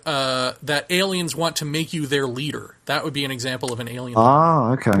that aliens want to make you their leader. That would be an example of an alien.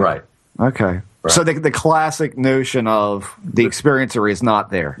 Oh, okay. Right. Okay. Right. So the classic notion of the experiencer is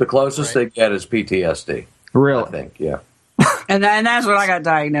not there. The closest they get is PTSD. Really? I think. Yeah. And that's what I got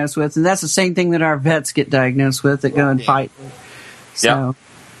diagnosed with, and that's the same thing that our vets get diagnosed with that go and fight. So.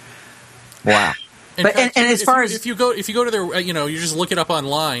 Wow. But fact, and as far as if you go to their you just look it up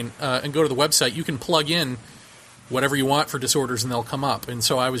online and go to the website, you can plug in whatever you want for disorders and they'll come up. And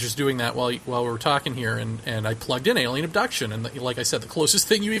so I was just doing that while we were talking here, and I plugged in alien abduction, and like I said, the closest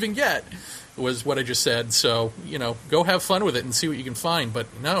thing you even get was what I just said. So go have fun with it and see what you can find. But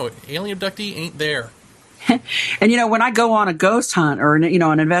no, alien abductee ain't there. And when I go on a ghost hunt or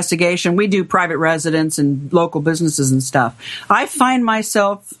an investigation, we do private residence and local businesses and stuff. I find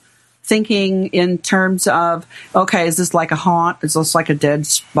myself thinking in terms of, okay, is this like a haunt? Is this like a dead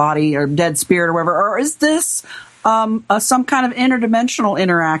body or dead spirit or whatever? Or is this some kind of interdimensional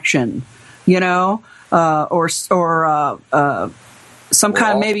interaction, or some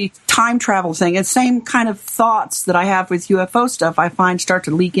kind of maybe time travel thing? And same kind of thoughts that I have with UFO stuff, I find start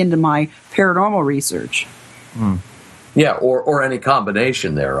to leak into my paranormal research. Yeah, or any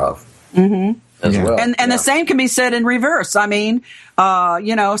combination thereof. Mm-hmm. as well. And the same can be said in reverse. I mean, some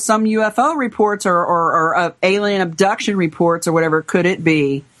UFO reports or alien abduction reports or whatever, could it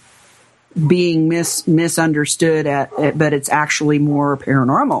be being misunderstood but it's actually more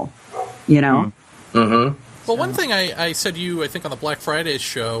paranormal, Mm-hmm. Well, one thing I said to you, I think, on the Black Friday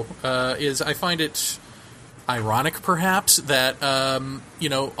show, is I find it ironic, perhaps, that,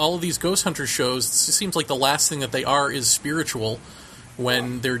 all of these ghost hunter shows, it seems like the last thing that they are is spiritual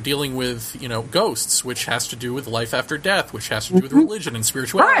when they're dealing with, ghosts, which has to do with life after death, which has to do with religion and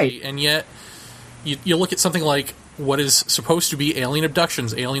spirituality. Right. And yet, you look at something like what is supposed to be alien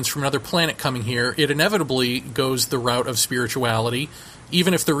abductions, aliens from another planet coming here, it inevitably goes the route of spirituality.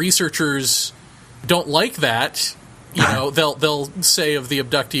 Even if the researchers don't like that, they'll say of the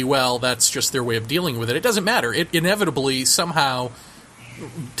abductee, well, that's just their way of dealing with it. It doesn't matter. It inevitably somehow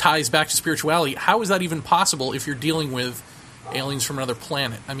ties back to spirituality. How is that even possible if you're dealing with aliens from another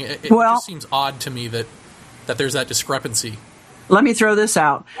planet? I mean, it just seems odd to me that there's that discrepancy. Let me throw this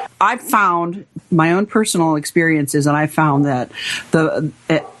out. I've found my own personal experiences, and I found that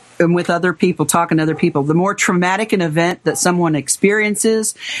and with other people, talking to other people, the more traumatic an event that someone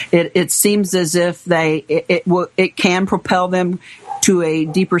experiences, it seems as if it can propel them to a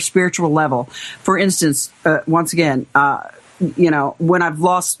deeper spiritual level. For instance, once again, when I've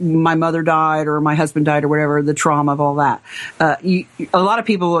lost, my mother died or my husband died or whatever, the trauma of all that. A lot of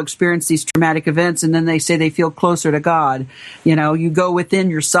people will experience these traumatic events and then they say they feel closer to God. You go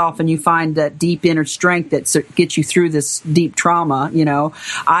within yourself and you find that deep inner strength that gets you through this deep trauma.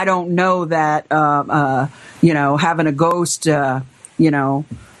 I don't know that, having a ghost,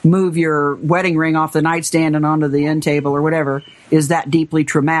 move your wedding ring off the nightstand and onto the end table or whatever is that deeply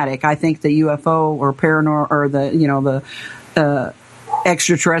traumatic. I think the UFO or paranormal or the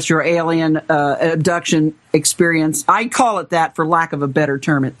extraterrestrial alien abduction experience, I call it that for lack of a better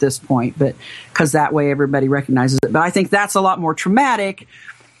term at this point, but because that way everybody recognizes it. But I think that's a lot more traumatic,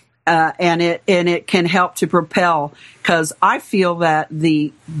 and it can help to propel, because I feel that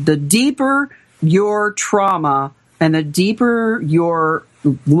the deeper your trauma and the deeper your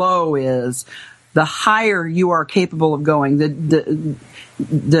low is, the higher you are capable of going.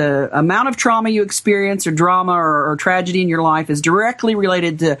 The amount of trauma you experience or drama or tragedy in your life is directly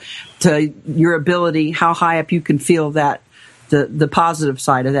related to your ability, how high up you can feel that, the positive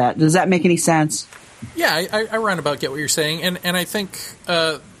side of that. Does that make any sense? Yeah, I roundabout get what you're saying. And I think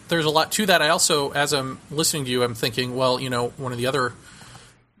there's a lot to that. I also, as I'm listening to you, I'm thinking, well, one of the other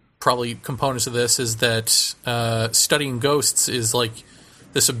probably components of this is that studying ghosts is like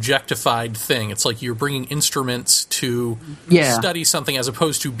this objectified thing. It's like you're bringing instruments to study something as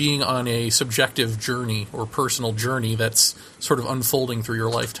opposed to being on a subjective journey or personal journey that's sort of unfolding through your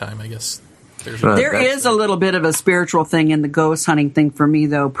lifetime, I guess. There is a little bit of a spiritual thing in the ghost hunting thing for me,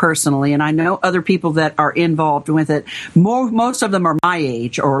 though, personally, and I know other people that are involved with it. Most of them are my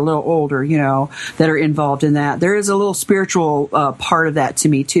age or a little older, that are involved in that. There is a little spiritual part of that to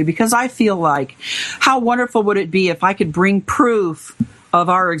me, too, because I feel like how wonderful would it be if I could bring proof of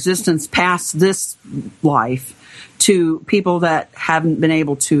our existence past this life to people that haven't been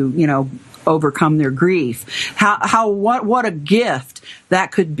able to, overcome their grief. What a gift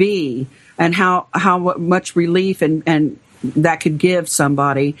that could be, and how much relief and that could give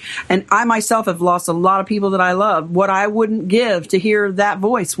somebody. And I myself have lost a lot of people that I love. What I wouldn't give to hear that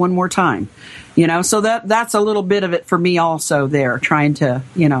voice one more time. So that's a little bit of it for me also there, trying to,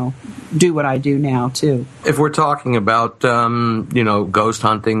 do what I do now too. If we're talking about, ghost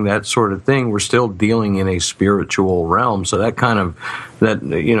hunting, that sort of thing, we're still dealing in a spiritual realm. So that kind of,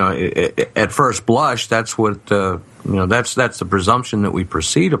 at first blush, that's what, that's the presumption that we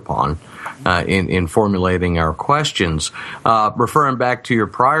proceed upon in formulating our questions. Referring back to your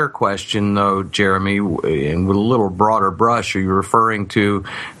prior question, though, Jeremy, and with a little broader brush, are you referring to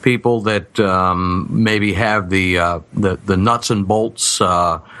people that maybe have the nuts and bolts,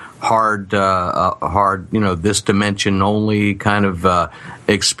 hard, this dimension only kind of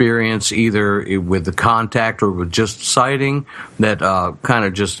experience, either with the contact or with just sighting, that kind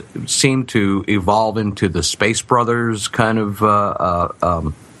of just seem to evolve into the Space Brothers kind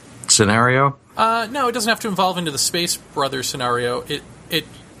of scenario? No, it doesn't have to evolve into the Space Brothers scenario.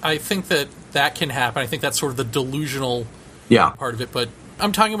 I think that can happen. I think that's sort of the delusional part of it, but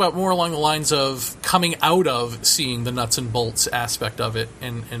I'm talking about more along the lines of coming out of seeing the nuts and bolts aspect of it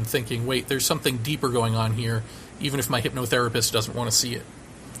and thinking, wait, there's something deeper going on here, even if my hypnotherapist doesn't want to see it.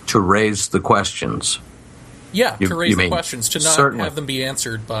 To raise the questions. Yeah, to raise the questions, to not have them be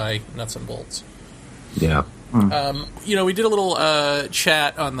answered by nuts and bolts. Yeah. We did a little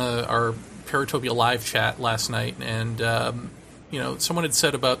chat on our Paratopia live chat last night, and someone had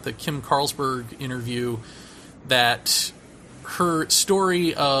said about the Kim Carlsberg interview that her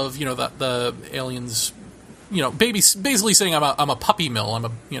story of, the aliens, basically saying I'm a puppy mill, I'm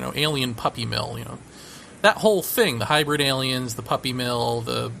a, alien puppy mill, that whole thing, the hybrid aliens, the puppy mill,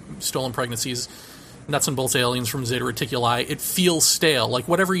 the stolen pregnancies, nuts and bolts aliens from Zeta Reticuli, it feels stale. Like,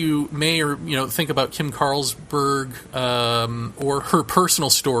 whatever you may or think about Kim Carlsberg or her personal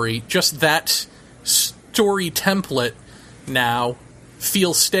story, just that story template now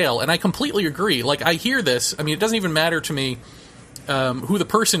feels stale. And I completely agree. Like, I hear this. I mean, it doesn't even matter to me who the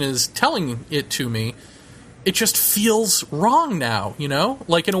person is telling it to me. It just feels wrong now,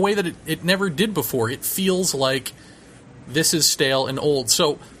 Like, in a way that it never did before. It feels like this is stale and old.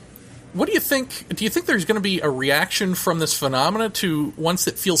 So, what do you think? Do you think there's going to be a reaction from this phenomena to once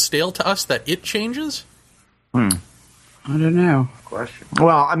it feels stale to us that it changes? I don't know. Question.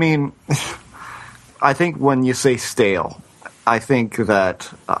 Well, I mean, I think when you say stale, I think that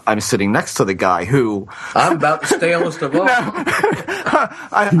I'm sitting next to the guy who... I'm about the stalest of all.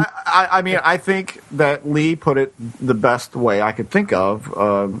 I mean, I think that Lee put it the best way I could think of,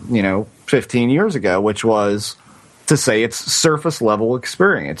 15 years ago, which was to say it's surface level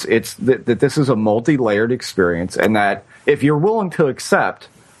experience. It's that this is a multi-layered experience, and that if you're willing to accept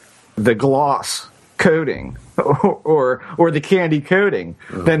the gloss coating or the candy coating,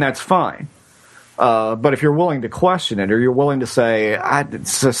 then that's fine. But if you're willing to question it, or you're willing to say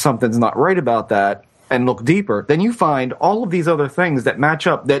something's not right about that, and look deeper, then you find all of these other things that match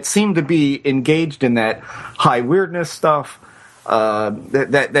up, that seem to be engaged in that high weirdness stuff.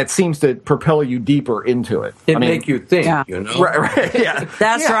 That seems to propel you deeper into it. Make you think, yeah. Right, yeah.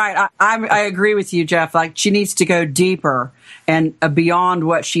 That's right. I agree with you, Jeff. Like, she needs to go deeper and beyond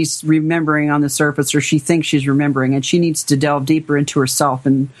what she's remembering on the surface, or she thinks she's remembering, and she needs to delve deeper into herself.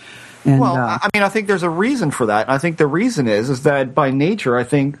 I think there's a reason for that. And I think the reason is that by nature, I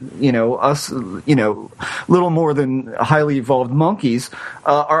think, us, little more than highly evolved monkeys,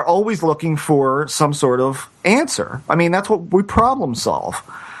 are always looking for some sort of answer. I mean, that's what we problem solve.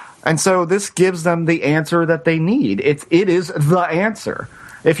 And so this gives them the answer that they need. It is the answer.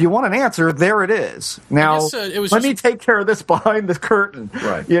 If you want an answer, there it is. Now, let me take care of this behind the curtain.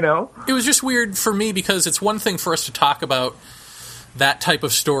 Right. It was just weird for me because it's one thing for us to talk about that type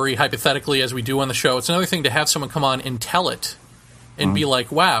of story hypothetically as we do on the show. It's another thing to have someone come on and tell it and be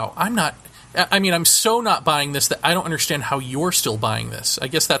like, wow, I'm so not buying this that I don't understand how you're still buying this. I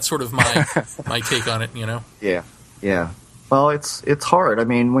guess that's sort of my take on it, Yeah. Well, it's hard. I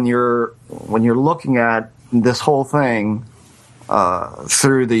mean, when you're looking at this whole thing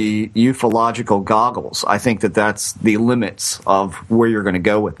through the ufological goggles, I think that's the limits of where you're going to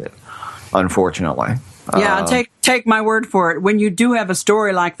go with it, unfortunately. Yeah, take my word for it. When you do have a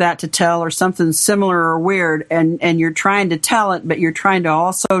story like that to tell, or something similar or weird, and you're trying to tell it, but you're trying to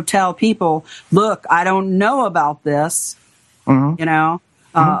also tell people, look, I don't know about this. Mm-hmm.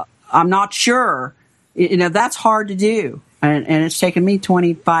 I'm not sure. That's hard to do. And it's taken me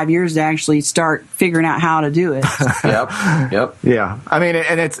 25 years to actually start figuring out how to do it. Yep. Yeah. I mean,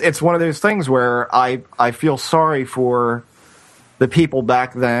 and it's one of those things where I feel sorry for the people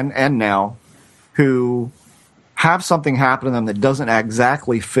back then and now who have something happen to them that doesn't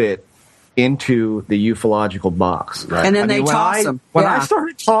exactly fit into the ufological box. Right. And then they toss them. When I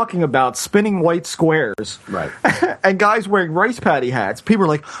started talking about spinning white squares, right, and guys wearing rice paddy hats, people are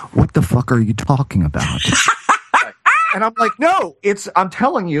like, what the fuck are you talking about? And I'm like, no, I'm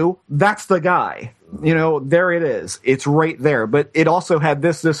telling you, that's the guy. There it is. It's right there. But it also had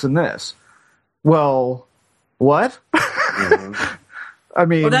this, and this. Well, what? Mm-hmm. I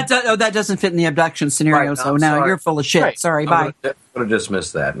mean, that doesn't fit in the abduction scenario. Right, so now you're full of shit. Right. Sorry, bye. I'm going to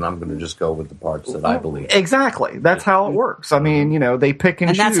dismiss that, and I'm going to just go with the parts that I believe. Exactly. That's how it works. I mean, they pick and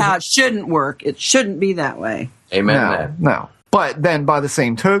choose. And that's how it shouldn't work. It shouldn't be that way. Amen. No. But then, by the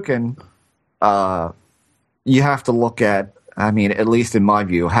same token, you have to look at, I mean, at least in my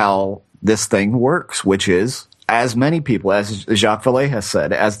view, how this thing works, which is, as many people, as Jacques Vallée has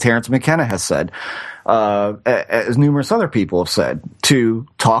said, as Terence McKenna has said, as numerous other people have said, to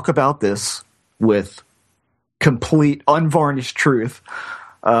talk about this with complete, unvarnished truth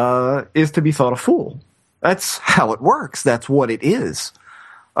is to be thought a fool. That's how it works. That's what it is.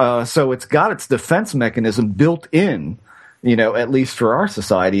 So it's got its defense mechanism built in, at least for our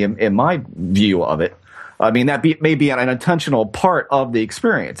society, in my view of it. I mean, may be an unintentional part of the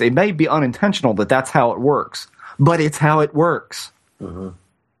experience. It may be unintentional that that's how it works, but it's how it works. Mm-hmm.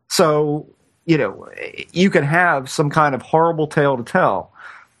 So, you can have some kind of horrible tale to tell,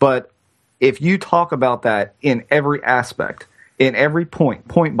 but if you talk about that in every aspect, in every point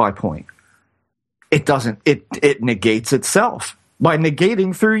by point, it negates itself. by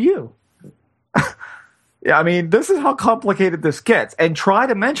negating through you. Yeah, I mean, this is how complicated this gets. And try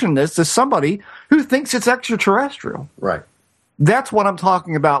to mention this to somebody who thinks it's extraterrestrial. Right. That's what I'm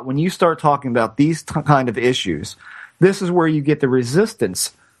talking about when you start talking about these kind of issues. This is where you get the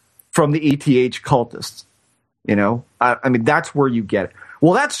resistance from the ETH cultists. You know, I mean, that's where you get it.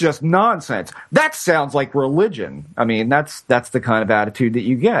 Well, that's just nonsense. That sounds like religion. I mean, that's the kind of attitude that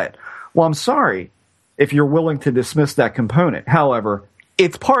you get. Well, I'm sorry if you're willing to dismiss that component. However,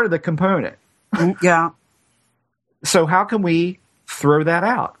 it's part of the component. Yeah. So how can we throw that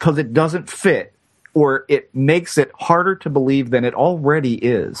out? Because it doesn't fit, or it makes it harder to believe than it already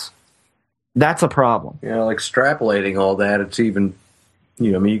is. That's a problem. You know, extrapolating all that, it's even,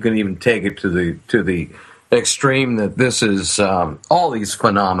 you know, I mean, you can even take it to the extreme that this is all these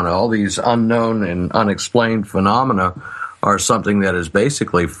phenomena, all these unknown and unexplained phenomena are something that is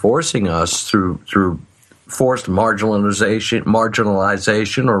basically forcing us through forced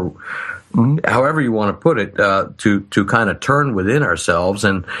marginalization, or however you want to put it, to kind of turn within ourselves,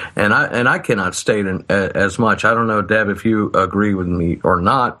 and I cannot state as much. I don't know, Deb, if you agree with me or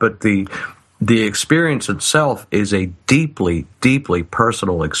not, but the experience itself is a deeply, deeply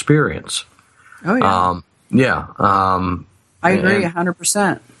personal experience. Oh yeah. I agree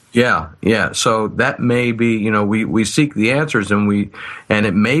 100%. Yeah. So that may be, you know, we seek the answers, and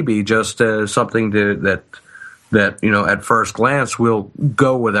it may be just something that, you know, at first glance we'll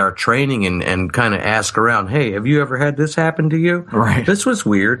go with our training and kind of ask around, hey, have you ever had this happen to you? Right. This was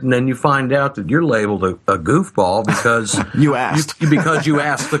weird. And then you find out that you're labeled a goofball because you asked. because you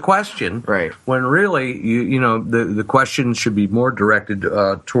asked the question. Right. When really, you know, the question should be more directed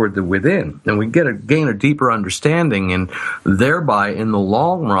toward the within. And we gain a deeper understanding, and thereby, in the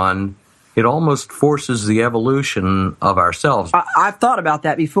long run, it almost forces the evolution of ourselves. I've thought about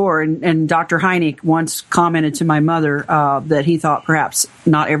that before, and Dr. Hynek once commented to my mother that he thought perhaps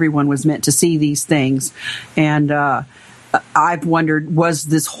not everyone was meant to see these things. And I've wondered, was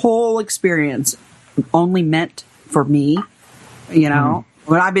this whole experience only meant for me? You know,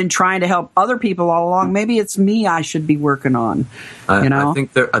 when I've been trying to help other people all along, maybe it's me I should be working on. You know,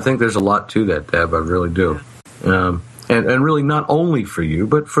 I think there's a lot to that, Deb. I really do. And really not only for you,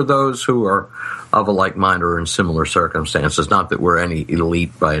 but for those who are of a like mind or in similar circumstances. Not that we're any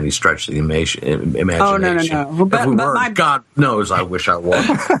elite by any stretch of the imagination. Oh, no. But God knows I wish I was.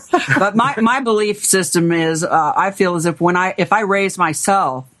 But my belief system is, I feel as if if I raise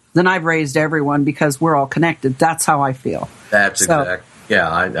myself, then I've raised everyone because we're all connected. That's how I feel. That's exact. Yeah,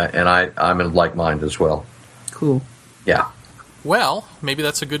 I'm in like mind as well. Cool. Yeah. Well, maybe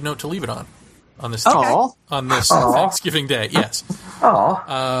that's a good note to leave it on this Thanksgiving Day. Yes.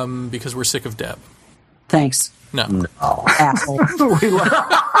 Because we're sick of Deb. Thanks. No. Asshole.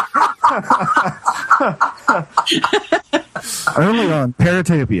 Only on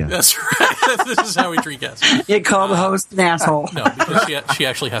Paratopia. That's right. This is how we treat guests. You call the host an asshole. No, because she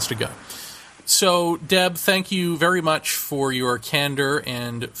actually has to go. So, Deb, thank you very much for your candor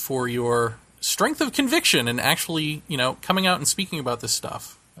and for your strength of conviction and actually, you know, coming out and speaking about this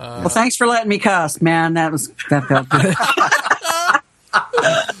stuff. Well, thanks for letting me cuss, man. That felt good.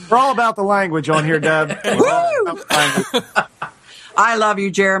 We're all about the language on here, Deb. I love you,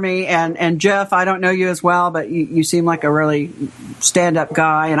 Jeremy, and Jeff. I don't know you as well, but you seem like a really stand-up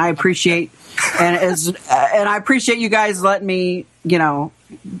guy, and I appreciate I appreciate you guys letting me, you know,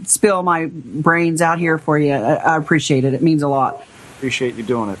 spill my brains out here for you. I appreciate it. It means a lot. Appreciate you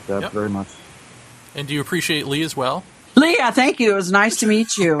doing it, Deb, very much. And do you appreciate Lee as well? Leah, thank you. It was nice to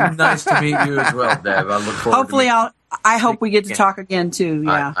meet you. Nice to meet you as well, Deb. I look forward. Hopefully, I hope we get to talk again too.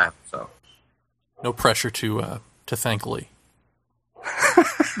 Yeah. I hope so. No pressure to thank Lee.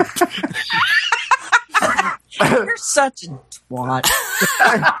 You're such a twat.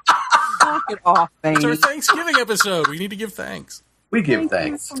 Knock it off, man. It's our Thanksgiving episode. We need to give thanks. We give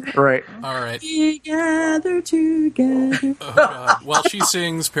thanks. Right. All right. We gather together. Oh, God. While she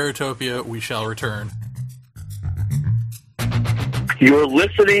sings Paratopia, we shall return. You're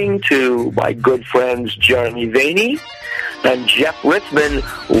listening to my good friends Jeremy Vaney and Jeff Ritzman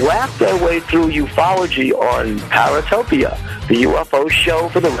laugh their way through ufology on Paratopia, the UFO show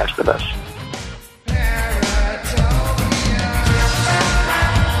for the rest of us.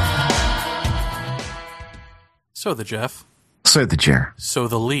 So the Jeff. So the Jer. So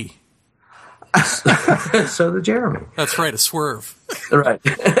the Lee. So the Jeremy. That's right, a swerve. Right.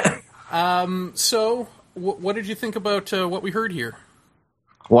 So, what did you think about what we heard here?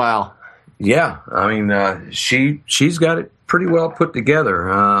 Wow. Yeah, I mean, she's got it pretty well put together.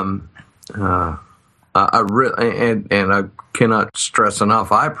 I really and I cannot stress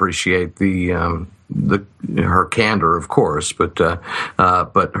enough. I appreciate her candor, of course, but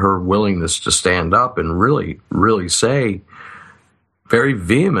her willingness to stand up and really say very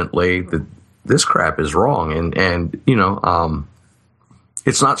vehemently that this crap is wrong, and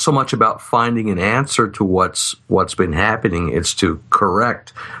it's not so much about finding an answer to what's been happening; it's to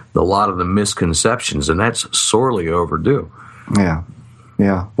correct a lot of the misconceptions, and that's sorely overdue. Yeah.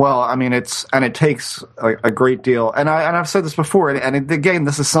 Yeah. Well, I mean, it takes a great deal, and I've said this before, and again,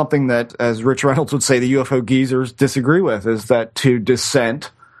 this is something that, as Rich Reynolds would say, the UFO geezers disagree with, is that to dissent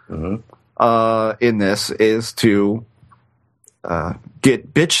in this is to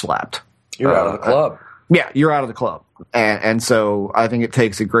get bitch slapped. You're out of the club. Yeah, you're out of the club, and so I think it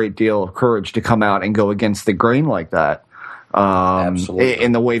takes a great deal of courage to come out and go against the grain like that. Absolutely.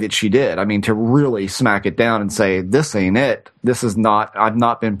 In the way that she did. I mean, to really smack it down and say, this ain't it. This is not, I've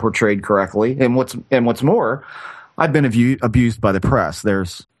not been portrayed correctly. And what's more, I've been abused by the press.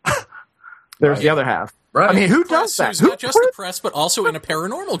 There's the other half. Right. I mean, who does that? Who's not just the press, but also in a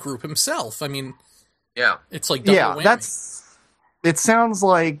paranormal group himself. I mean, yeah, it's like double whammy. It sounds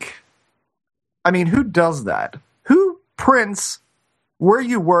like, I mean, who does that? Who prints where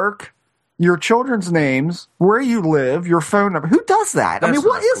you work, your children's names, where you live, your phone number? Who does that? That's I mean,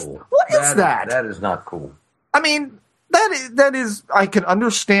 what is that? That is not cool. I mean, that is. I can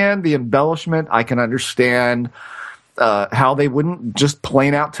understand the embellishment. I can understand how they wouldn't just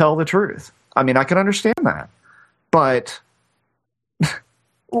plain out tell the truth. I mean, I can understand that, but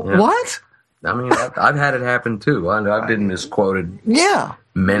what? I mean, I've had it happen too. I've been misquoted. Yeah,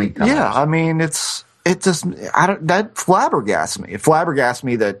 many times. Yeah, I mean, that flabbergasts me. It flabbergasts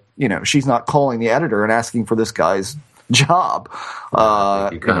me that, she's not calling the editor and asking for this guy's job.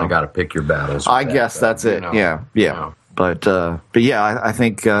 You kind of got to pick your battles. I guess that's it. Yeah. But yeah,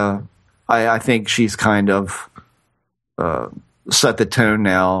 I think she's kind of set the tone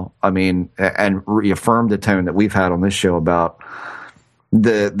now. I mean, and reaffirmed the tone that we've had on this show about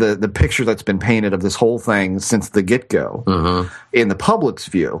the picture that's been painted of this whole thing since the get-go in the public's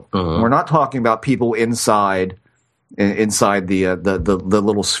view. We're not talking about people inside the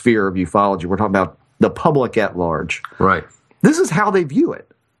little sphere of ufology. We're talking about the public at large. Right. This is how they view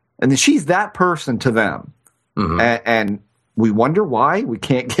it. And she's that person to them. And we wonder why we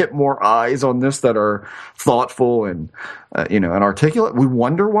can't get more eyes on this that are thoughtful and and articulate. We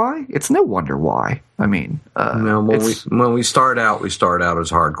wonder why. It's no wonder why. I mean, when we start out as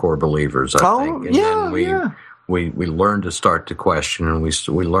hardcore believers, I think, and then we learn to start to question, and we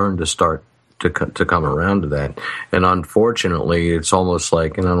learn to start to come around to that. And unfortunately, it's almost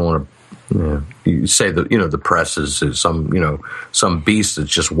like, and I don't want to. You say that the press is some beast that's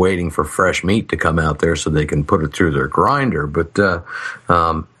just waiting for fresh meat to come out there so they can put it through their grinder. But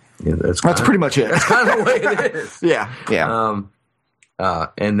that's pretty much it. That's kind of the way it is. Yeah.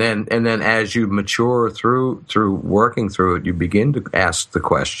 And then as you mature through working through it, you begin to ask the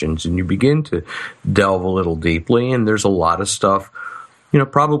questions and you begin to delve a little deeply. And there's a lot of stuff.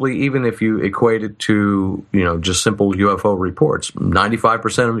 Probably even if you equate it to, just simple UFO reports,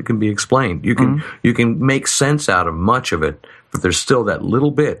 95% of it can be explained. You can make sense out of much of it, but there's still that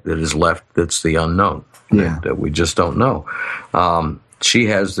little bit that is left that's the unknown that we just don't know. She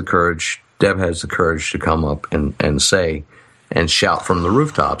has the courage, Deb has the courage to come up and say and shout from the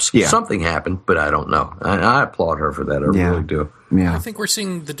rooftops, something happened, but I don't know. And I applaud her for that. I really do. Yeah. I think we're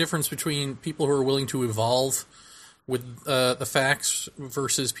seeing the difference between people who are willing to evolve with the facts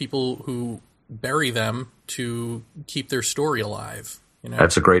versus people who bury them to keep their story alive.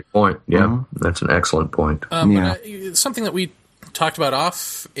 That's a great point. Yeah, that's an excellent point. But something that we talked about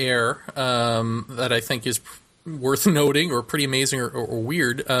off air that I think is worth noting or pretty amazing or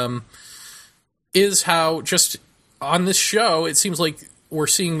weird is how just on this show it seems like we're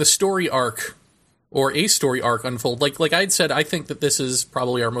seeing the story arc or a story arc unfold. Like I'd said, I think that this is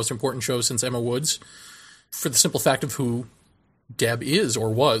probably our most important show since Emma Woods, for the simple fact of who Deb is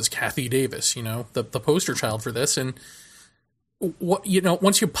or was, Kathie Davis, the poster child for this. And what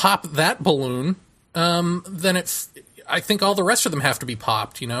once you pop that balloon, then I think all the rest of them have to be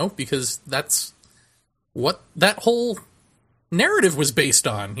popped, because that's what that whole narrative was based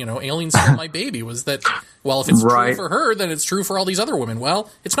on. Aliens stole my baby was that, well, if it's true for her, then it's true for all these other women.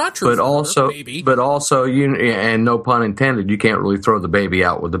 Well, it's not true for her baby. But also, and no pun intended, you can't really throw the baby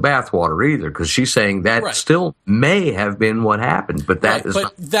out with the bathwater either, because she's saying that still may have been what happened, but that is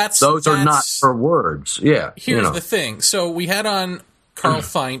not, those are not her words. Yeah. Here's the thing. So we had on Carl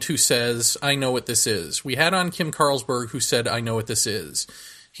Feint, who says, I know what this is. We had on Kim Carlsberg, who said, I know what this is.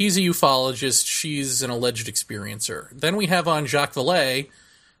 He's a ufologist. She's an alleged experiencer. Then we have on Jacques Vallée,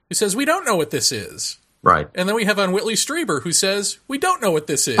 who says, we don't know what this is. Right. And then we have on Whitley Strieber, who says, we don't know what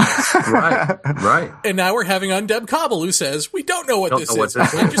this is. Right. And now we're having on Deb Kauble, who says, we don't know what this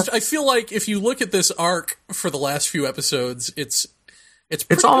is. I feel like if you look at this arc for the last few episodes, it's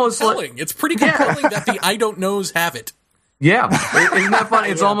pretty compelling. It's pretty compelling that the I don't knows have it. Yeah. Isn't that funny?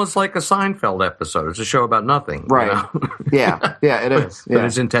 It's almost like a Seinfeld episode. It's a show about nothing. Right. You know? Yeah, it is. But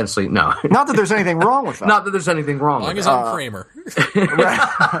it's intensely, no. Not that there's anything wrong with that. Not that there's anything wrong with As it. long as I'm Kramer.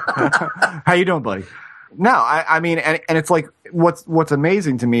 How you doing, buddy? No, I mean, and it's like what's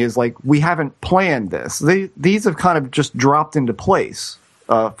amazing to me is like we haven't planned this. These have kind of just dropped into place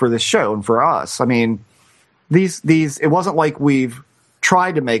for this show and for us. I mean, these it wasn't like we've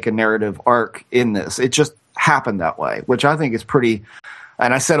tried to make a narrative arc in this. It just happened that way, which I think is pretty.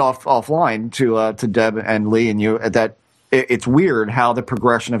 And I said offline to Deb and Lee and you that it's weird how the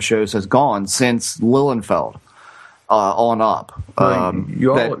progression of shows has gone since Lilienfeld. On up.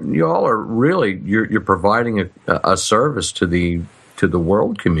 You all are really you're providing a service to the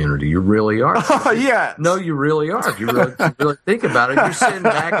world community. You really are. Yeah. No, you really are. You really think about it. You're sitting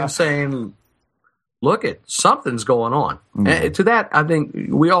back and saying, "Look, something's going on." Mm-hmm. And to that, I think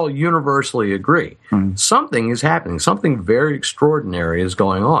we all universally agree. Mm-hmm. Something is happening. Something very extraordinary is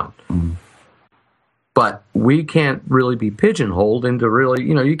going on. Mm-hmm. But we can't really be pigeonholed into really.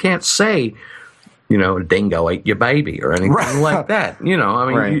 You can't say. A dingo ate your baby or anything like that. I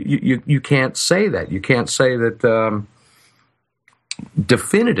mean, you can't say that. You can't say that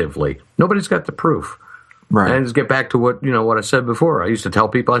definitively. Nobody's got the proof. Right. And let's get back to what I said before. I used to tell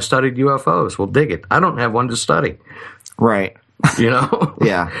people I studied UFOs. Well, dig it. I don't have one to study. Right.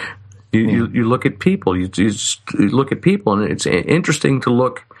 Yeah. You look at people. You look at people, and it's interesting to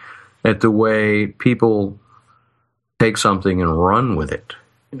look at the way people take something and run with it.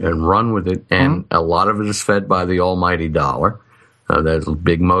 And a lot of it is fed by the almighty dollar. There's a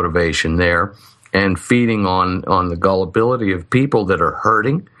big motivation there, and feeding on the gullibility of people that are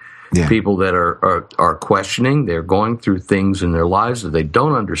hurting, people that are questioning. They're going through things in their lives that they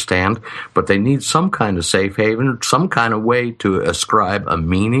don't understand, but they need some kind of safe haven, some kind of way to ascribe a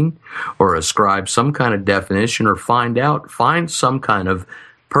meaning or ascribe some kind of definition or find some kind of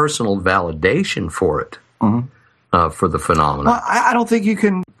personal validation for it. Mm-hmm. For the phenomenon. Well, I don't think you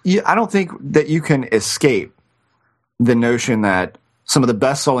can. I don't think that you can escape the notion that some of the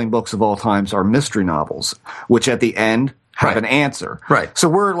best-selling books of all times are mystery novels, which at the end have an answer. Right. So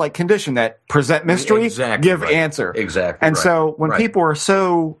we're like conditioned that present mystery, give answer. Exactly. And so when people are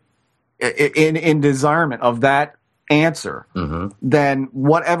so in desirement of that answer, then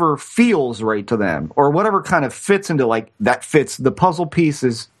whatever feels right to them, or whatever kind of fits into like that fits the puzzle piece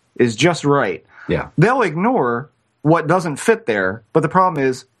is just right. Yeah. They'll ignore what doesn't fit there, but the problem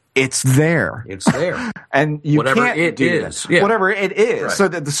is it's there. It's there, and you whatever can't it do is. That. Yeah. Whatever it is.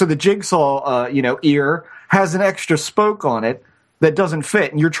 Right. So the jigsaw, ear has an extra spoke on it that doesn't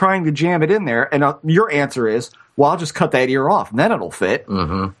fit, and you're trying to jam it in there, and your answer is, well, I'll just cut that ear off, and then it'll fit.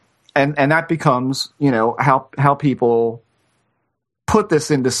 Mm-hmm. And that becomes, how people put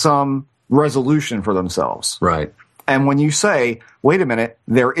this into some resolution for themselves. Right. And when you say, wait a minute,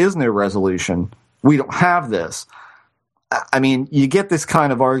 there is no resolution, we don't have this. I mean, you get this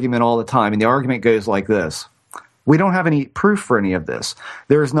kind of argument all the time, and the argument goes like this. We don't have any proof for any of this.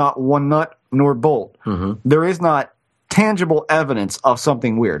 There is not one nut nor bolt. Mm-hmm. There is not tangible evidence of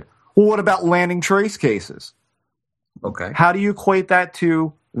something weird. Well, what about landing trace cases? Okay. How do you equate that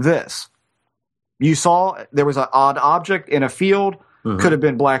to this? You saw there was an odd object in a field. Mm-hmm. Could have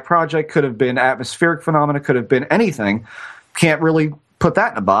been black project, could have been atmospheric phenomena, could have been anything. Can't really put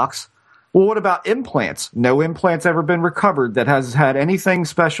that in a box. Well, what about implants? No implants ever been recovered that has had anything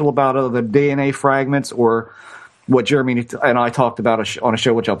special about the DNA fragments or what Jeremy and I talked about on a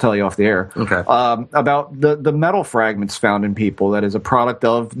show, which I'll tell you off the air, about the metal fragments found in people that is a product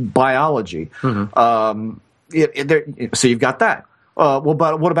of biology. Mm-hmm. So you've got that. But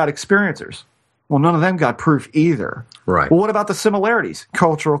what about experiencers? Well, none of them got proof either. Right. Well, what about the similarities?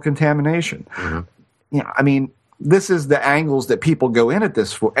 Cultural contamination. Mm-hmm. I mean, this is the angles that people go in at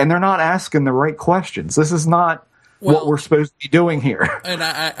this for, and they're not asking the right questions. This is not what we're supposed to be doing here. And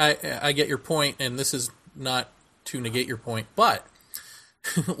I get your point, and this is not to negate your point, but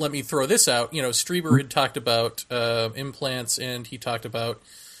let me throw this out. Strieber had talked about implants, and he talked about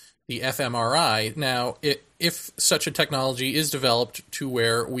the fMRI. Now, if such a technology is developed to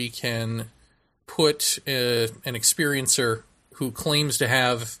where we can put an experiencer who claims to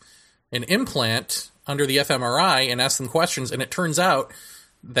have an implant under the fMRI and ask them questions, and it turns out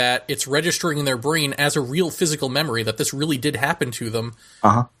that it's registering in their brain as a real physical memory that this really did happen to them,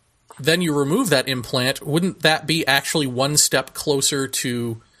 then you remove that implant. Wouldn't that be actually one step closer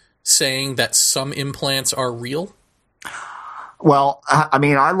to saying that some implants are real? Well, I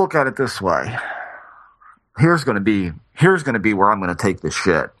mean, I look at it this way. Here's going to be where I'm going to take this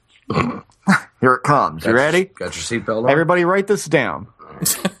shit. Here it comes. You ready? Got your seatbelt on? Everybody write this down.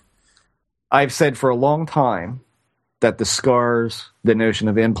 I've said for a long time that the scars, the notion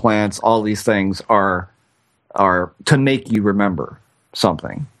of implants, all these things are to make you remember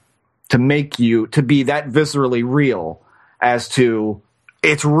something. To make you, to be that viscerally real as to,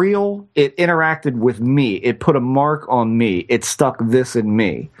 it's real, it interacted with me, it put a mark on me, it stuck this in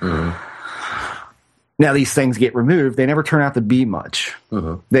me. Mm-hmm. Now these things get removed, they never turn out to be much.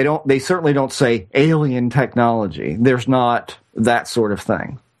 Mm-hmm. They certainly don't say alien technology. There's not that sort of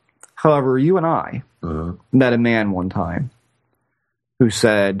thing. However, you and I met a man one time who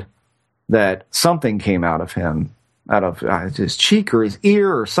said that something came out of him, out of his cheek or his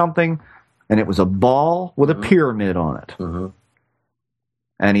ear or something, and it was a ball with a pyramid on it. Mm-hmm.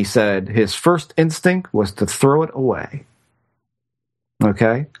 And he said his first instinct was to throw it away.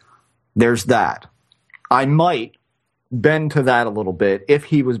 Okay? There's that. I might bend to that a little bit if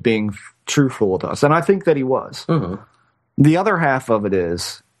he was being truthful with us, and I think that he was. Mm-hmm. The other half of it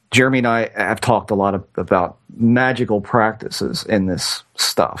is, Jeremy and I have talked a lot about magical practices in this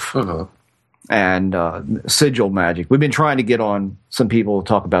stuff. Mm-hmm. And sigil magic. We've been trying to get on some people to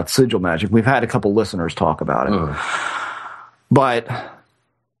talk about sigil magic. We've had a couple listeners talk about it. But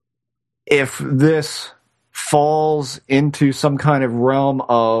if this falls into some kind of realm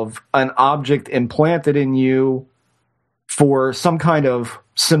of an object implanted in you for some kind of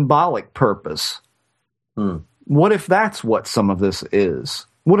symbolic purpose, what if that's what some of this is?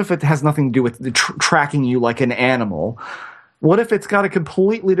 What if it has nothing to do with tracking you like an animal? What if it's got a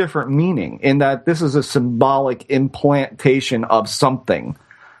completely different meaning in that this is a symbolic implantation of something?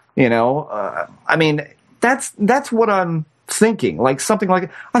 You know, I mean, that's what I'm thinking. Like something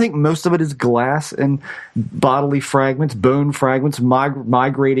like, I think most of it is glass and bodily fragments, bone fragments,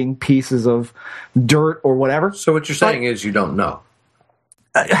 migrating pieces of dirt or whatever. So what you're saying is you don't know.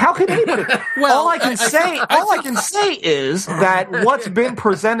 How can anybody? Well, all I can say is that what's been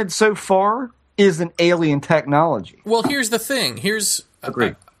presented so far is an alien technology. Well, here's the thing.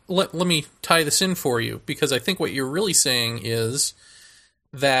 Agreed. Let me tie this in for you, because I think what you're really saying is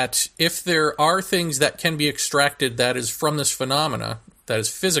that if there are things that can be extracted that is from this phenomena, that is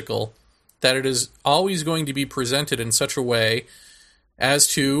physical, that it is always going to be presented in such a way as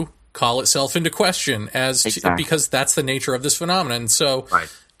to call itself into question, because that's the nature of this phenomenon. And so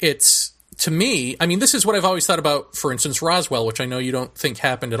it's, to me, I mean, this is what I've always thought about, for instance, Roswell, which I know you don't think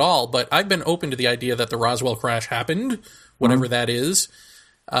happened at all, but I've been open to the idea that the Roswell crash happened, whatever that is,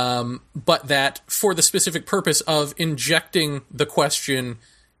 but that for the specific purpose of injecting the question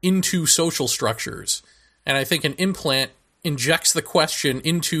into social structures. And I think an implant injects the question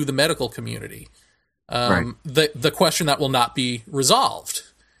into the medical community, the question that will not be resolved.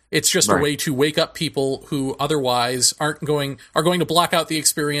 It's just a way to wake up people who otherwise are going to block out the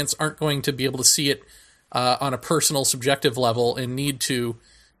experience, aren't going to be able to see it on a personal, subjective level, and need to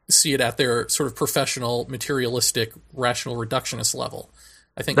see it at their sort of professional, materialistic, rational, reductionist level.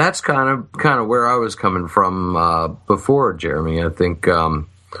 I think that's kind of where I was coming from before, Jeremy. I think a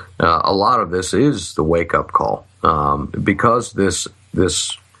lot of this is the wake up call, because this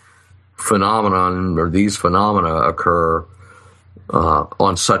phenomenon or these phenomena occur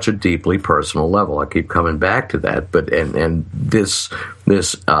on such a deeply personal level. I keep coming back to that, but and this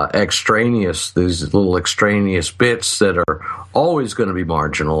extraneous, these little extraneous bits that are always going to be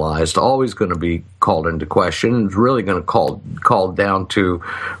marginalized, always going to be called into question, is really going to call down to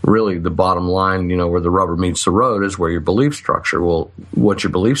really the bottom line. You know, where the rubber meets the road is where your belief structure will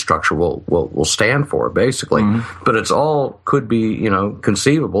stand for, basically. Mm-hmm. But it's all could be,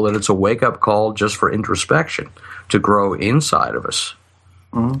 conceivable that it's a wake up call just for introspection, to grow inside of us.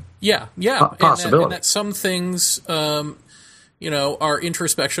 Mm-hmm. Yeah. Possibility. And that some things, are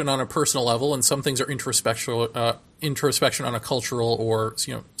introspection on a personal level, and some things are introspection on a cultural or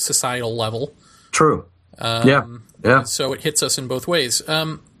societal level. True. Yeah. So it hits us in both ways.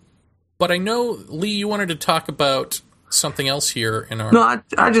 But I know, Lee, you wanted to talk about something else here in our. No,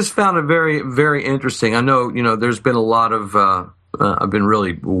 I just found it very, very interesting. I know, there's been a lot of. I've been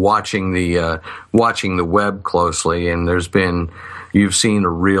really watching the web closely, and you've seen a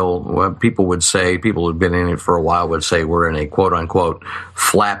real, people who've been in it for a while would say we're in a quote unquote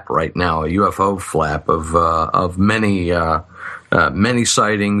flap right now, a UFO flap of many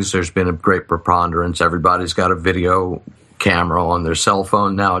sightings. There's been a great preponderance. Everybody's got a video camera on their cell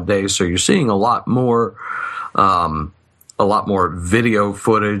phone nowadays, so you're seeing a lot more a lot more video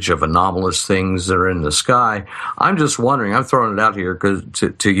footage of anomalous things that are in the sky. I'm just wondering, I'm throwing it out here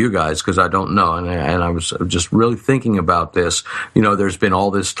to you guys because I don't know, and I was just really thinking about this. You know, there's been all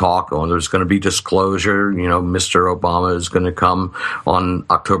this talk on there's going to be disclosure. You know, Mr. Obama is going to come on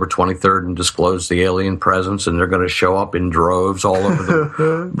October 23rd and disclose the alien presence, and they're going to show up in droves all over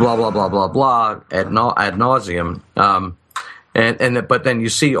the blah, blah, blah, blah, blah, ad nauseum. But then you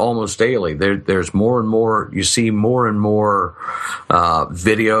see almost daily, there's more and more, you see more and more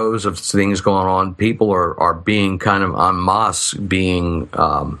videos of things going on. People are being kind of en masse being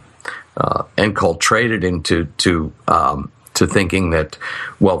enculturated into thinking that,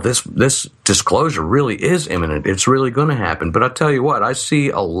 well, this disclosure really is imminent. It's really going to happen. But I tell you what, I see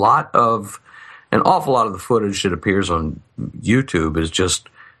an awful lot of the footage that appears on YouTube is just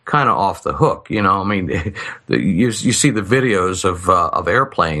kind of off the hook, you know. I mean, you see the videos of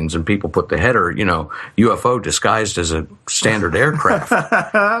airplanes and people put the header, you know, UFO disguised as a standard aircraft.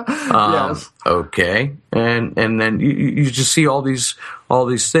 Yes. Okay, and then you just see all these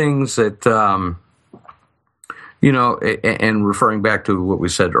things that you know, and referring back to what we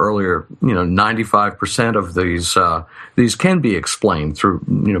said earlier, you know, 95% of these can be explained through,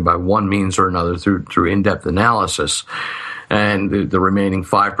 you know, by one means or another through in-depth analysis. And the remaining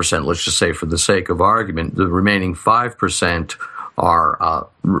 5%, let's just say for the sake of argument, the remaining 5% are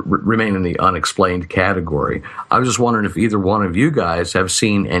remain in the unexplained category. I was just wondering if either one of you guys have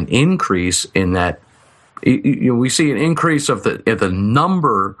seen an increase in that. You know, we see an increase of the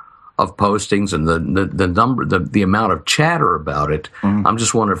number of postings and the amount of chatter about it. Mm. I'm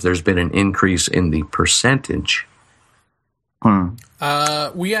just wondering if there's been an increase in the percentage.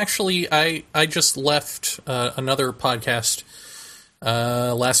 We actually, I just left another podcast.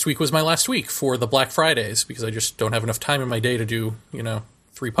 Last week was my last week for the Black Fridays because I just don't have enough time in my day to do, you know,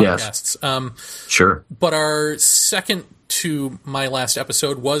 3 podcasts. Yes. Sure. But our second to my last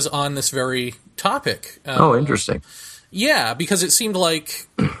episode was on this very topic. Oh, interesting. Yeah, because it seemed like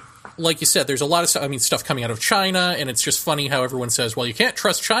you said, there's a lot of stuff, stuff coming out of China, and it's just funny how everyone says, well, you can't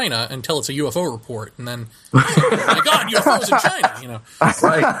trust China until it's a UFO report, and then, oh my God, UFOs in China, you know.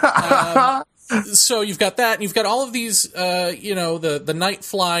 Right. So you've got that, and you've got all of these, you know, the night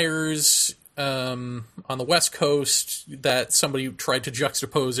flyers on the West Coast that somebody tried to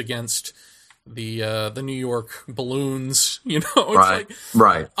juxtapose against the New York balloons, you know. It's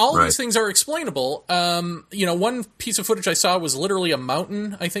right. All of these things are explainable. You know, one piece of footage I saw was literally a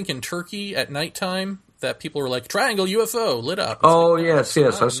mountain, I think, in Turkey at nighttime that people were like, triangle UFO lit up. Oh, like, yes,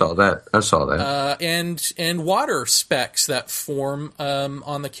 I saw that. And water specks that form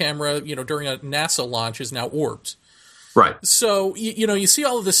on the camera, you know, during a NASA launch is now orbs. Right. So, you know, you see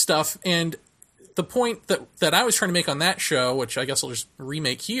all of this stuff, and the point that I was trying to make on that show, which I guess I'll just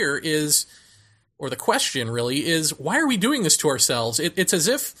remake here, is, or the question really is, why are we doing this to ourselves? It's as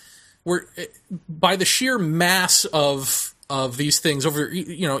if we're, by the sheer mass of these things over,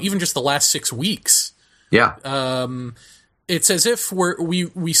 you know, even just the last 6 weeks. Yeah. It's as if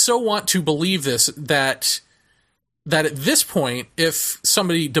we so want to believe this that at this point, if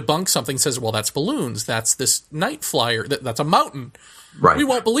somebody debunks something, says, well, that's balloons, that's this night flyer, that's a mountain, right, we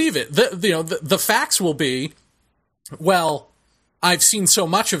won't believe it. The facts will be, well, I've seen so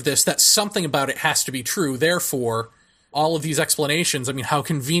much of this that something about it has to be true. Therefore, all of these explanations, I mean, how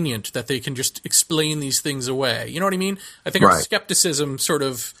convenient that they can just explain these things away. You know what I mean? I think our skepticism sort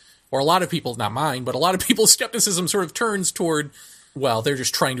of, or a lot of people, not mine, but a lot of people's skepticism sort of turns toward, well, they're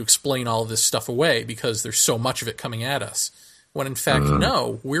just trying to explain all of this stuff away because there's so much of it coming at us. When in fact,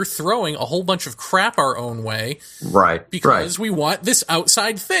 no, we're throwing a whole bunch of crap our own way. Right. Because we want this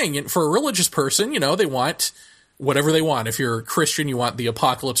outside thing. And for a religious person, you know, they want whatever they want. If you're a Christian, you want the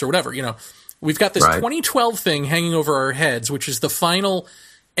apocalypse or whatever, you know. We've got this 2012 thing hanging over our heads, which is the final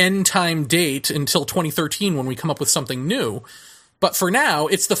end time date until 2013 when we come up with something new. But for now,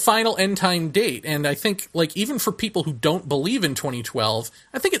 it's the final end time date. And I think, like, even for people who don't believe in 2012,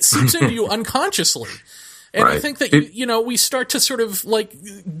 I think it seeps into you unconsciously. And I think that, you know, we start to sort of, like,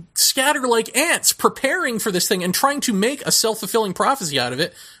 scatter like ants, preparing for this thing and trying to make a self-fulfilling prophecy out of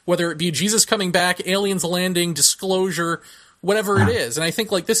it, whether it be Jesus coming back, aliens landing, disclosure, whatever it is. And I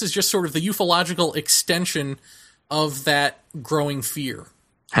think, like, this is just sort of the ufological extension of that growing fear.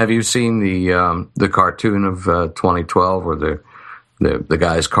 Have you seen the cartoon of 2012 where the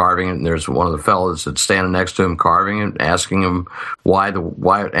guy's carving it, and there's one of the fellas that's standing next to him carving it, asking him why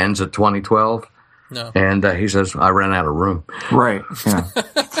it ends at 2012? No. And he says, I ran out of room. Right. Yeah.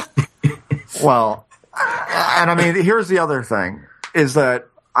 Well, and I mean, here's the other thing, is that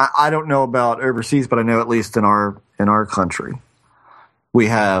I don't know about overseas, but I know at least in our country, we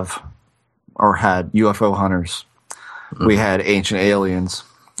have or had UFO hunters We had Ancient Aliens.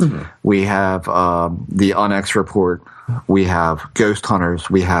 We have the UNX Report. We have Ghost Hunters.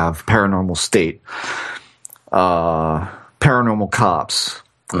 We have Paranormal State. Paranormal Cops.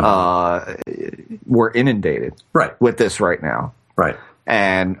 We're inundated with this right now. Right.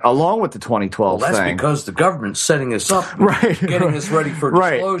 And along with the 2012 that's thing, because the government's setting us up, getting us ready for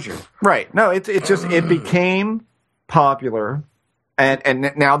disclosure. Right. No, it became popular,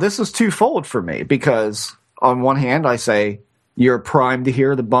 and now this is twofold for me, because on one hand I say you're primed to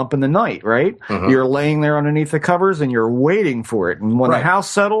hear the bump in the night, right? You're laying there underneath the covers and you're waiting for it, and when the house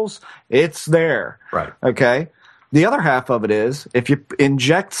settles, it's there. Right. Okay. The other half of it is, if you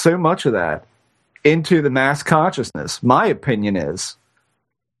inject so much of that into the mass consciousness, my opinion is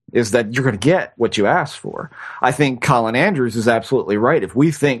that you're going to get what you asked for. I think Colin Andrews is absolutely right. If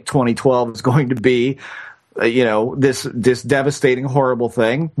we think 2012 is going to be, this devastating, horrible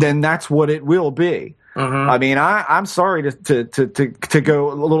thing, then that's what it will be. I mean, I'm sorry to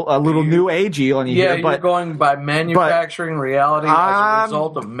go a little new agey on you here, but you're going by manufacturing reality as a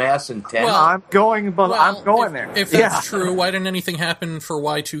result of mass intent. Well, I'm going there. If that's true, why didn't anything happen for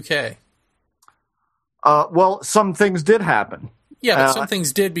Y2K? Well, some things did happen. Yeah, but some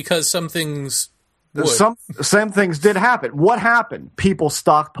things did because some things would. Some things did happen. What happened? People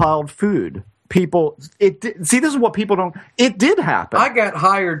stockpiled food. See, this is what people don't. It did happen. I got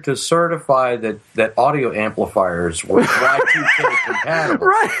hired to certify that audio amplifiers were Y2K compatible.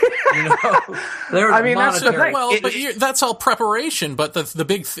 Right. That's the thing. Well, that's all preparation. But the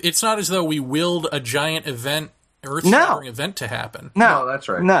big. It's not as though we willed a giant event, earth-shattering event to happen. No, that's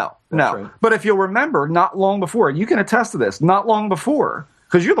right. No. Right. But if you'll remember, not long before, you can attest to this. Not long before.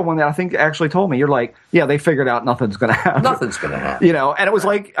 Because you're the one that I think actually told me. You're like, yeah, they figured out nothing's going to happen. Nothing's going to happen. And it was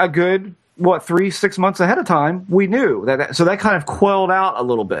like a good 3-6 months ahead of time, we knew that. So that kind of quelled out a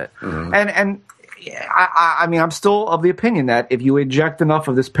little bit. And I mean, I'm still of the opinion that if you inject enough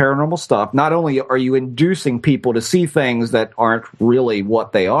of this paranormal stuff, not only are you inducing people to see things that aren't really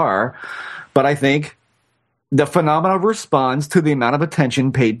what they are, but I think the phenomena responds to the amount of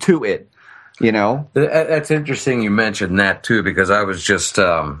attention paid to it. That's interesting you mentioned that too, because I was just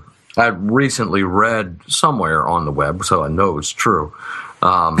I recently read somewhere on the web, so I know it's true.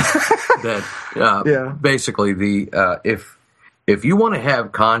 Basically if you want to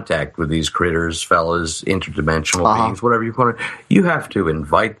have contact with these critters, fellas, interdimensional beings, whatever you want to, you have to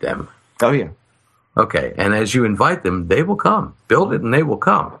invite them. Oh yeah. Okay, and as you invite them, they will come. Build it, and they will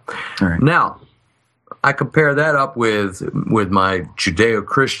come. All right. Now, I compare that up with my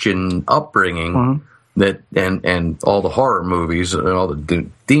Judeo-Christian upbringing. That and all the horror movies and all the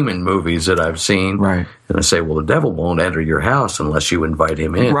demon movies that I've seen, right? And I say, well, the devil won't enter your house unless you invite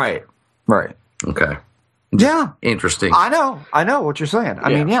him in, right? Okay, interesting. I know what you're saying.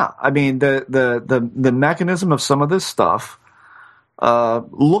 I mean, the mechanism of some of this stuff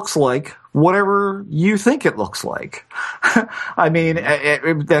looks like whatever you think it looks like. I mean,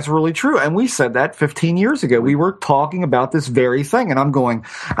 that's really true. And we said that 15 years ago. We were talking about this very thing. And I'm going,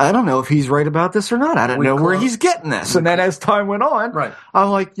 I don't know if he's right about this or not. I don't know where he's getting this. And then as time went on, I'm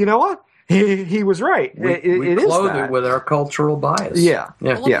like, you know what? He was right. We clothe it with our cultural bias. Yeah.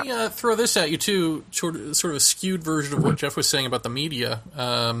 Well, let me throw this at you, too, sort of a skewed version of what Jeff was saying about the media,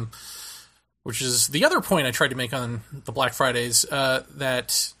 which is the other point I tried to make on the Black Fridays,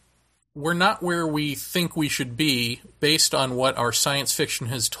 that we're not where we think we should be based on what our science fiction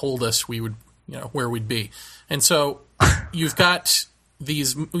has told us we would, where we'd be. And so you've got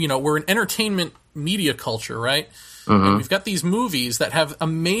these, we're an entertainment media culture, right? And we've got these movies that have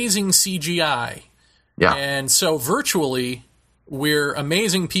amazing CGI. Yeah. And so virtually we're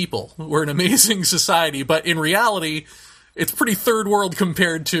amazing people. We're an amazing society, but in reality, it's pretty third world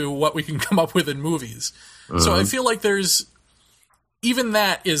compared to what we can come up with in movies. So I feel like there's, even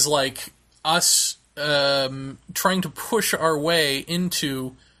that is like us trying to push our way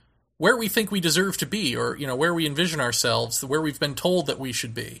into where we think we deserve to be, or where we envision ourselves, where we've been told that we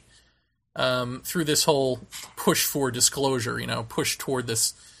should be, through this whole push for disclosure, push toward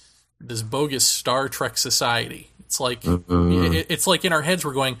this bogus Star Trek society. It's like it's like in our heads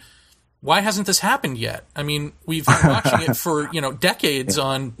we're going, why hasn't this happened yet? I mean, we've been watching it for decades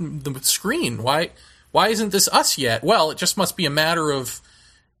on the screen. Why isn't this us yet? Well, it just must be a matter of,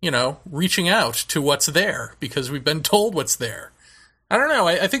 reaching out to what's there because we've been told what's there. I don't know.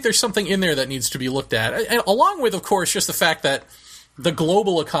 I think there's something in there that needs to be looked at. And along with, of course, just the fact that the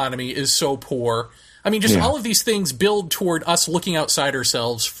global economy is so poor. I mean, just all of these things build toward us looking outside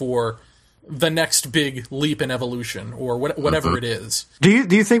ourselves for the next big leap in evolution or whatever it is. Do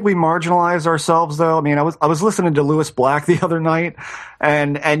you think we marginalize ourselves though? I mean, I was listening to Lewis Black the other night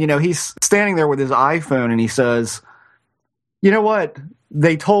and he's standing there with his iPhone and he says, you know what?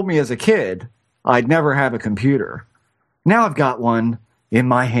 They told me as a kid I'd never have a computer. Now I've got one in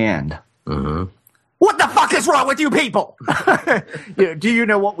my hand. Mm-hmm. What the fuck is wrong with you people? Do you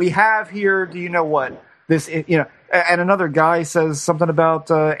know what we have here? Do you know what this, and another guy says something about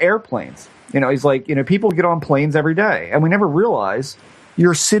airplanes. He's like, people get on planes every day and we never realize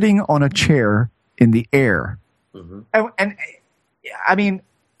you're sitting on a chair in the air. Mm-hmm. And I mean,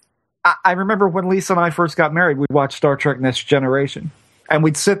 I remember when Lisa and I first got married, we'd watch Star Trek Next Generation and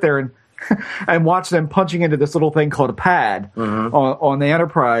we'd sit there and watch them punching into this little thing called a pad on the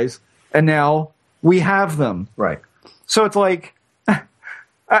Enterprise. And now we have them. Right. So it's like,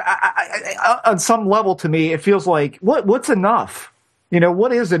 on some level to me, it feels like, what's enough?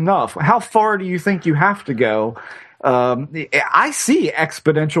 What is enough? How far do you think you have to go? I see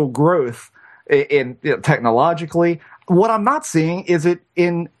exponential growth in technologically. What I'm not seeing is it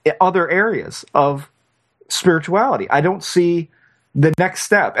in other areas of spirituality. I don't see the next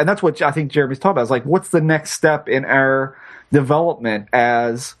step. And that's what I think Jeremy's talking about. Is like, what's the next step in our development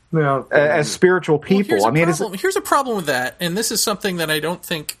as spiritual people? Here's a problem with that, and this is something that I don't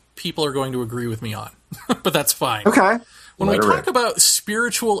think people are going to agree with me on, but that's fine. Okay. When we talk about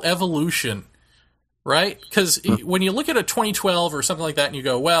spiritual evolution, right? Because when you look at a 2012 or something like that, and you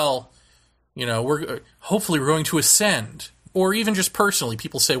go, well, hopefully we're going to ascend, or even just personally,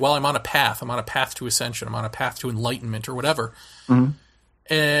 people say, well, I'm on a path to ascension, I'm on a path to enlightenment, or whatever. Mm-hmm.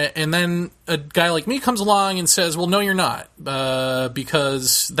 And then a guy like me comes along and says, well, no, you're not,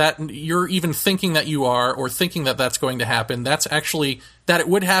 because that you're even thinking that you are, or thinking that that's going to happen. That's actually, that it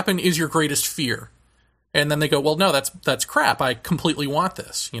would happen is your greatest fear. And then they go, well, no, that's crap. I completely want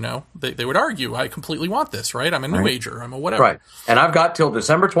this. They would argue, I completely want this, right? I'm a New Ager. I'm a whatever. Right. And I've got till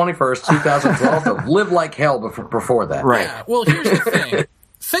December 21st, 2012 to live like hell before that. Right. Yeah. Well, here's the thing.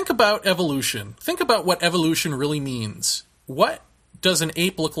 Think about evolution. Think about what evolution really means. What does an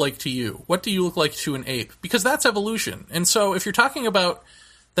ape look like to you? What do you look like to an ape? Because that's evolution. And so if you're talking about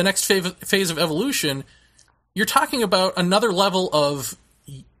the next phase of evolution, you're talking about another level of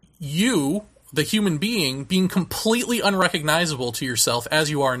you, the human being completely unrecognizable to yourself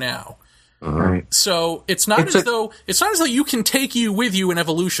as you are now. Right. So it's not as though you can take you with you in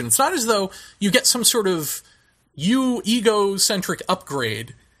evolution. It's not as though you get some sort of egocentric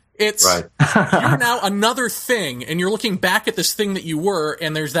upgrade. It's you're now another thing, and you're looking back at this thing that you were,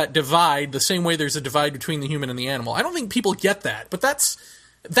 and there's that divide, the same way there's a divide between the human and the animal. I don't think people get that, but that's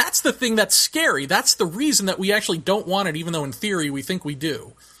the thing that's scary. That's the reason that we actually don't want it, even though in theory we think we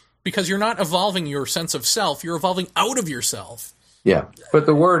do. Because you're not evolving your sense of self, you're evolving out of yourself. Yeah, but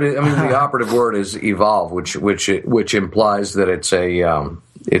the word, the operative word is evolve, which implies that it's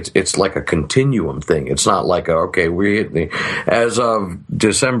it's like a continuum thing. It's not like as of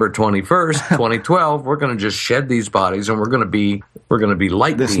December 21st, 2012, we're going to just shed these bodies and we're going to be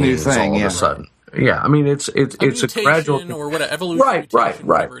light this beings new thing, all of a sudden. Yeah, it's a gradual or whatever, evolution, right,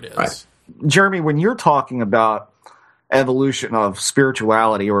 whatever it is. Right. Jeremy, when you're talking about evolution of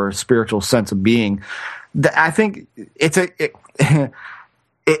spirituality or a spiritual sense of being, I think it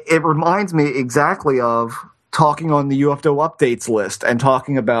reminds me exactly of talking on the UFO updates list and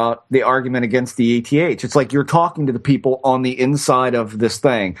talking about the argument against the ETH. It's like you're talking to the people on the inside of this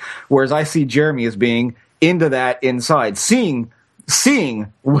thing, whereas I see Jeremy as being into that inside, seeing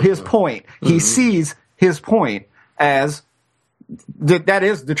his point. He sees his point as that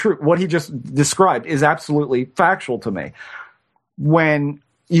is the truth. What he just described is absolutely factual to me. When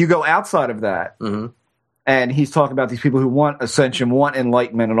you go outside of that, and he's talking about these people who want ascension, want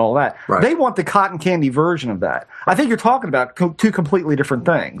enlightenment, and all that, they want the cotton candy version of that. I think you're talking about two completely different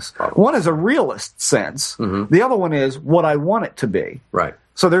things. One is a realist sense. The other one is what I want it to be. Right.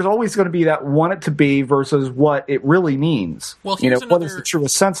 So there's always going to be that want it to be versus what it really means. Well, what is the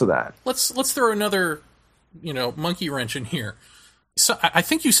truest sense of that? Let's throw another, monkey wrench in here. So I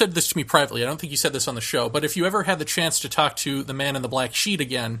think you said this to me privately. I don't think you said this on the show, but if you ever had the chance to talk to the man in the black sheet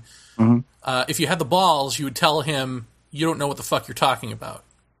again, if you had the balls, you would tell him you don't know what the fuck you're talking about.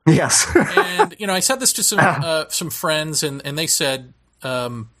 Yes. And I said this to some friends, and they said,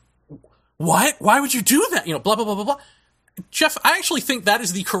 "What? Why would you do that? Blah blah blah blah blah." Jeff, I actually think that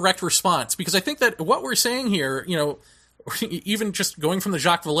is the correct response, because I think that what we're saying here, even just going from the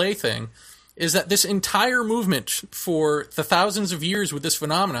Jacques Vallée thing, is that this entire movement for the thousands of years with this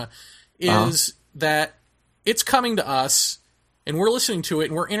phenomena is that it's coming to us and we're listening to it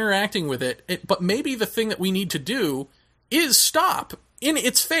and we're interacting with it. But maybe the thing that we need to do is stop in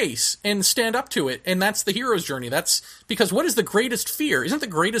its face and stand up to it. And that's the hero's journey. That's because what is the greatest fear? Isn't the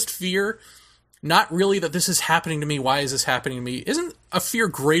greatest fear not really that this is happening to me? Why is this happening to me? Isn't a fear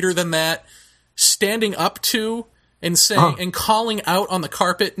greater than that standing up to and saying and calling out on the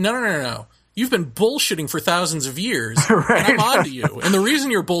carpet, no. You've been bullshitting for thousands of years, Right. and I'm on to you. And the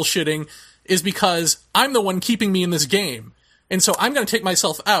reason you're bullshitting is because I'm the one keeping me in this game. And so I'm going to take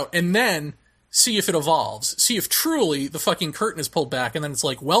myself out and then see if it evolves. See if truly the fucking curtain is pulled back, and then it's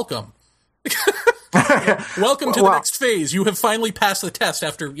like, welcome. Welcome to the next phase. You have finally passed the test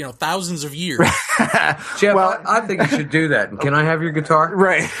after, thousands of years. Jeff, I think you should do that. Can I have your guitar?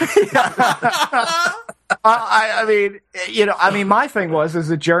 Right. I mean, my thing is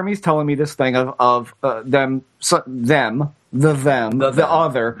that Jeremy's telling me this thing of them, the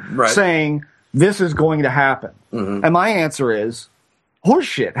other, right, saying this is going to happen. Mm-hmm. And my answer is,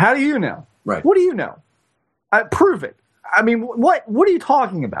 horseshit. How do you know? Right. What do you know? Prove it. I mean, what are you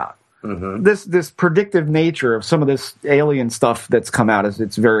talking about? Mm-hmm. This predictive nature of some of this alien stuff that's come out is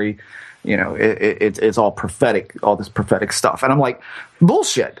it's very, it's all prophetic, all this prophetic stuff, and I'm like,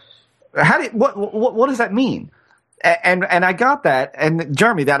 bullshit. What does that mean? And I got that, and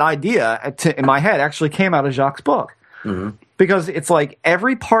Jeremy, that idea in my head actually came out of Jacques' book, mm-hmm, because it's like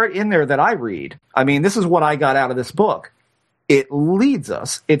every part in there that I read. I mean, this is what I got out of this book. It leads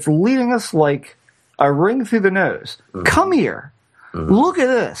us. It's leading us like a ring through the nose. Mm-hmm. Come here. Mm-hmm. Look at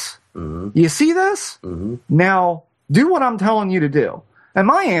this. Mm-hmm. You see this? Mm-hmm. Now, do what I'm telling you to do. And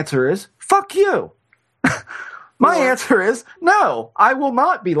my answer is, fuck you. My answer is, no, I will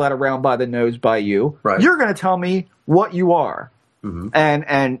not be led around by the nose by you. Right. You're going to tell me what you are.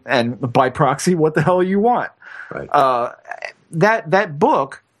 Mm-hmm. And by proxy, what the hell you want. Right. That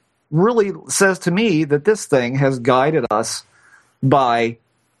book really says to me that this thing has guided us by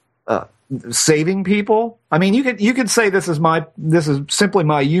saving people. I mean, you could say this is simply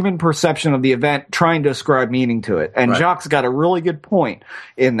my human perception of the event, trying to ascribe meaning to it. And right, Jacques got a really good point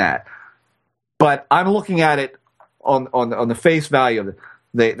in that. But I'm looking at it on the face value of it.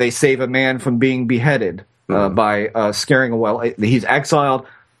 They save a man from being beheaded by scaring away. He's exiled.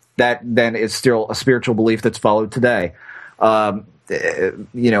 That then is still a spiritual belief that's followed today.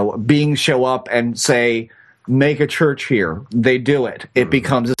 Beings show up and say, make a church here. They do it. It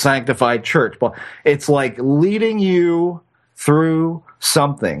becomes a sanctified church. But it's like leading you through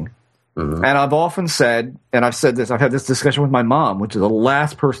something. Mm-hmm. And I've often said, and I've said this, I've had this discussion with my mom, which is the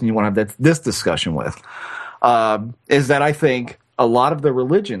last person you want to have this discussion with, is that I think a lot of the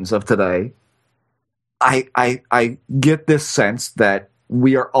religions of today, I get this sense that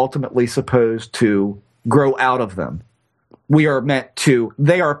we are ultimately supposed to grow out of them. We are meant to,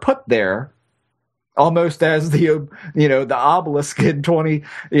 they are put there almost as the obelisk in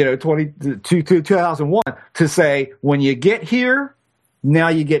 2001 to say, when you get here, now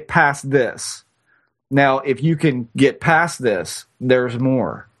you get past this. Now, if you can get past this, there's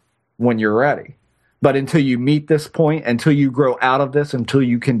more when you're ready. But until you meet this point, until you grow out of this, until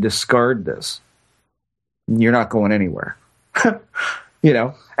you can discard this, you're not going anywhere.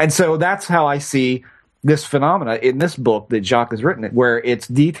 And so that's how I see this phenomena in this book that Jacques has written, where it's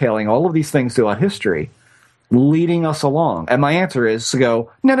detailing all of these things throughout history, leading us along. And my answer is to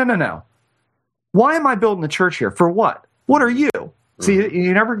go, no. Why am I building a church here? For what? What are you? Mm-hmm.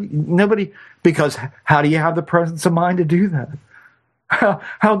 See, nobody, because how do you have the presence of mind to do that?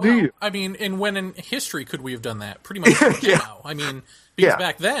 How do you? I mean, and when in history could we have done that? Pretty much yeah. now. I mean, because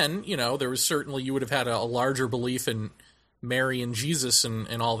back then, there was certainly, you would have had a larger belief in Mary and Jesus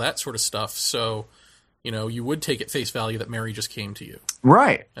and all that sort of stuff. So, you would take at face value that Mary just came to you.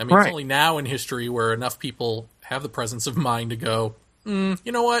 Right. I mean, It's only now in history where enough people have the presence of mind to go, you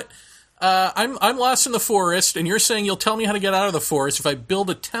know what? I'm lost in the forest, and you're saying you'll tell me how to get out of the forest if I build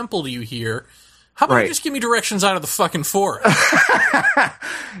a temple to you here. How about you just give me directions out of the fucking forest?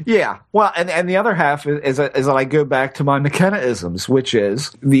 Yeah. Well, and the other half is that I go back to my McKenna-isms, which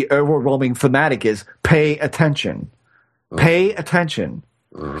is the overwhelming thematic is pay attention. Pay attention.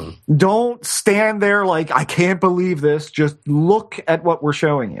 Mm-hmm. Don't stand there like, I can't believe this. Just look at what we're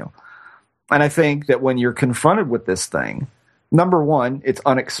showing you. And I think that when you're confronted with this thing, number one, it's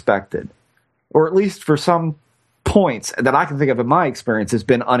unexpected. Or at least for some points that I can think of in my experience, has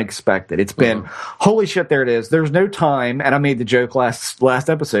been unexpected. It's been, holy shit, there it is. There's no time, and I made the joke last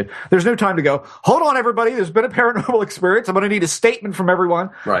episode, there's no time to go, hold on, everybody, there's been a paranormal experience. I'm going to need a statement from everyone.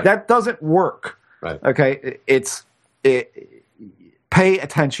 Right. That doesn't work. Right. Okay? Pay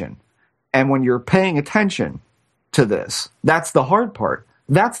attention. And when you're paying attention to this, that's the hard part.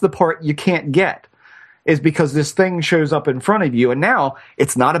 That's the part you can't get, is because this thing shows up in front of you. And now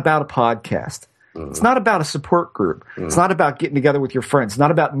it's not about a podcast. It's not about a support group. It's not about getting together with your friends. It's not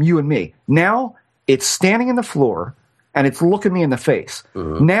about you and me. Now it's standing in the floor and it's looking me in the face.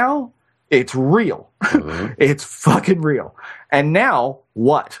 Now it's real. It's fucking real. And now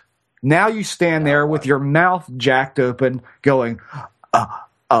what? Now you stand there with your mouth jacked open going,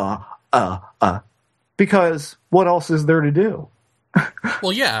 because what else is there to do?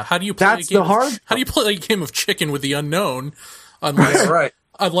 Well, yeah. How do you play how do you play a game of chicken with the unknown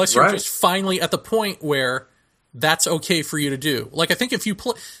unless you're just finally at the point where that's okay for you to do? Like, I think if you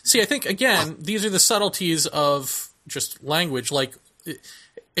play... See, I think, again, these are the subtleties of just language. Like,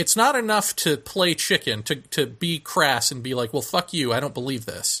 it's not enough to play chicken, to be crass and be like, well, fuck you, I don't believe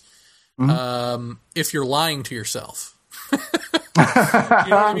this. If you're lying to yourself. You know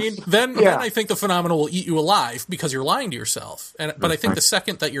what I mean? Then I think the phenomenon will eat you alive because you're lying to yourself. But I think the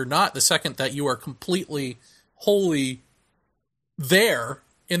second that you're not, the second that you are completely, wholly there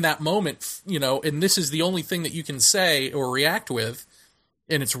in that moment, you know, and this is the only thing that you can say or react with,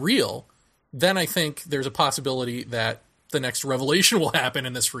 and it's real, then I think there's a possibility that the next revelation will happen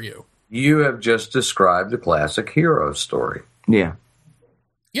in this for you. You have just described a classic hero story. Yeah.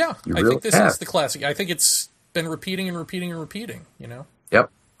 Yeah, I think this is the classic. I think it's been repeating and repeating and repeating, you know? Yep.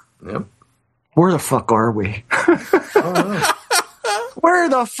 Where the fuck are we? Where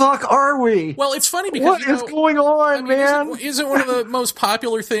the fuck are we? Well, it's funny because... What is going on, man? Isn't one of the most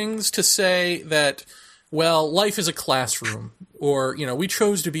popular things to say that, well, life is a classroom, or, you know, we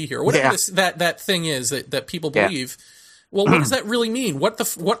chose to be here, whatever that thing is that people believe. Well, what does that really mean?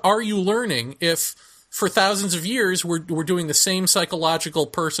 What are you learning if for thousands of years we're doing the same psychological,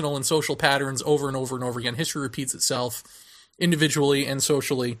 personal, and social patterns over and over and over again? History repeats itself individually and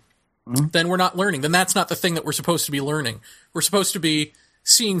socially. Then we're not learning. Then that's not the thing that we're supposed to be learning. We're supposed to be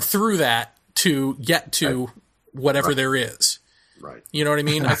seeing through that to get to whatever there is. Right. You know what I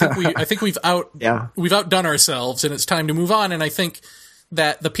mean? I think we've outdone ourselves, and it's time to move on. And I think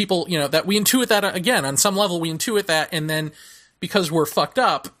that the people, you know, that we intuit that again on some level, we intuit that, and then because we're fucked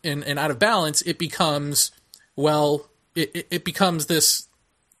up and out of balance, it becomes it becomes this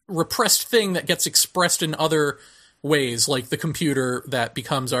repressed thing that gets expressed in other ways, like the computer that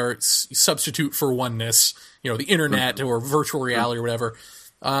becomes our substitute for oneness, you know, the internet or virtual reality or whatever,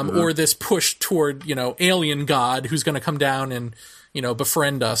 or this push toward, you know, alien God who's going to come down and, you know,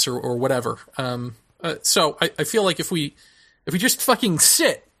 befriend us or whatever. So I feel like if we just fucking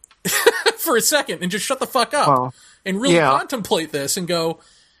sit for a second and just shut the fuck up and really contemplate this and go,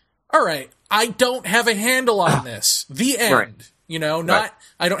 all right, I don't have a handle on this. The end. Right. You know,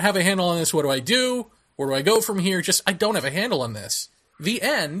 I don't have a handle on this. What do I do? Where do I go from here? Just, I don't have a handle on this. The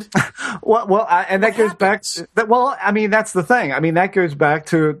end. And that goes back. I mean, that's the thing. I mean, that goes back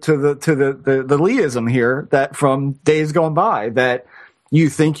to the Leeism here, that from days gone by, that you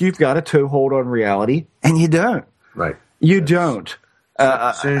think you've got a toehold on reality, and you don't. Right. You don't.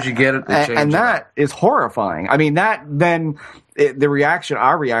 As soon as you get it, they change and that is horrifying. I mean, our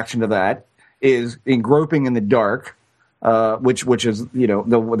reaction to that is in groping in the dark. Which is, you know,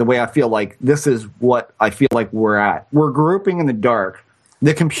 the way I feel like this is what I feel like we're at. We're groping in the dark.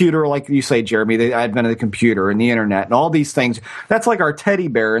 The computer, like you say, Jeremy, the advent of the computer and the internet and all these things, that's like our teddy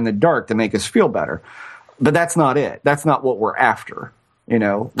bear in the dark to make us feel better. But that's not it. That's not what we're after. You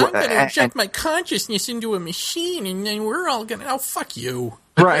know, I'm going to inject my consciousness into a machine, and then we're all going to, oh, fuck you.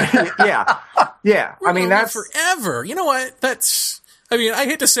 Right. Yeah. I mean, that's forever. You know what? I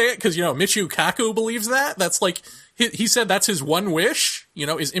hate to say it because, you know, Michio Kaku believes that. That's like, he said that's his one wish, you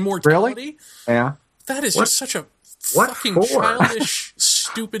know, is immortality. Really? Yeah. That is just such a fucking childish,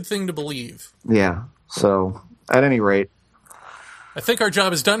 stupid thing to believe. Yeah. So, at any rate, I think our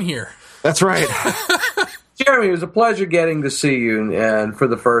job is done here. That's right. Jeremy, it was a pleasure getting to see you and for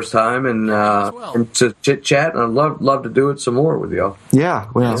the first time and to chit chat. And I'd love to do it some more with y'all. Yeah,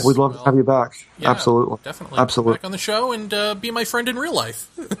 we'd love to have you back. Yeah, absolutely, definitely. Absolutely. Back on the show and be my friend in real life.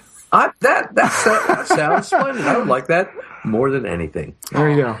 That sounds splendid. I would like that more than anything. There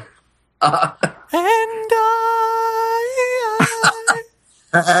you go. And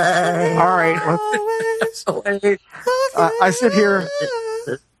all right. I sit here.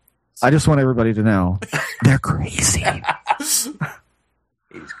 I just want everybody to know they're crazy.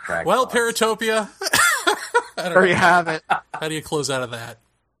 Well, Paratopia. There you have it. How do you close out of that?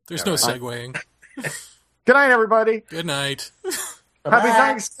 There's no segueing. Good night, everybody. Good night. Happy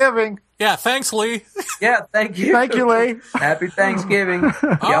Thanksgiving. Yeah, thanks, Lee. Yeah, thank you. Thank you, Lee. Happy Thanksgiving.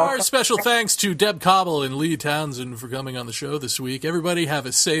 Our special thanks to Deb Kauble and Lee Townsend for coming on the show this week. Everybody have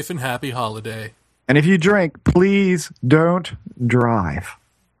a safe and happy holiday. And if you drink, please don't drive.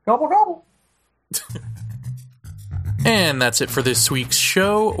 Gobble, gobble. And that's it for this week's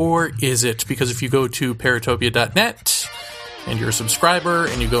show, or is it? Because if you go to paratopia.net and you're a subscriber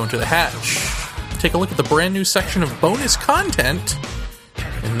and you go into the hatch, take a look at the brand new section of bonus content,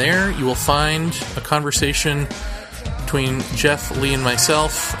 and there you will find a conversation between Jeff, Lee, and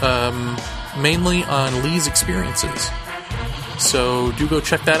myself, mainly on Lee's experiences. So do go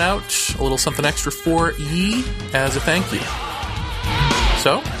check that out. A little something extra for ye as a thank you.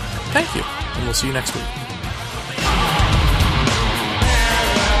 So, thank you, and we'll see you next week.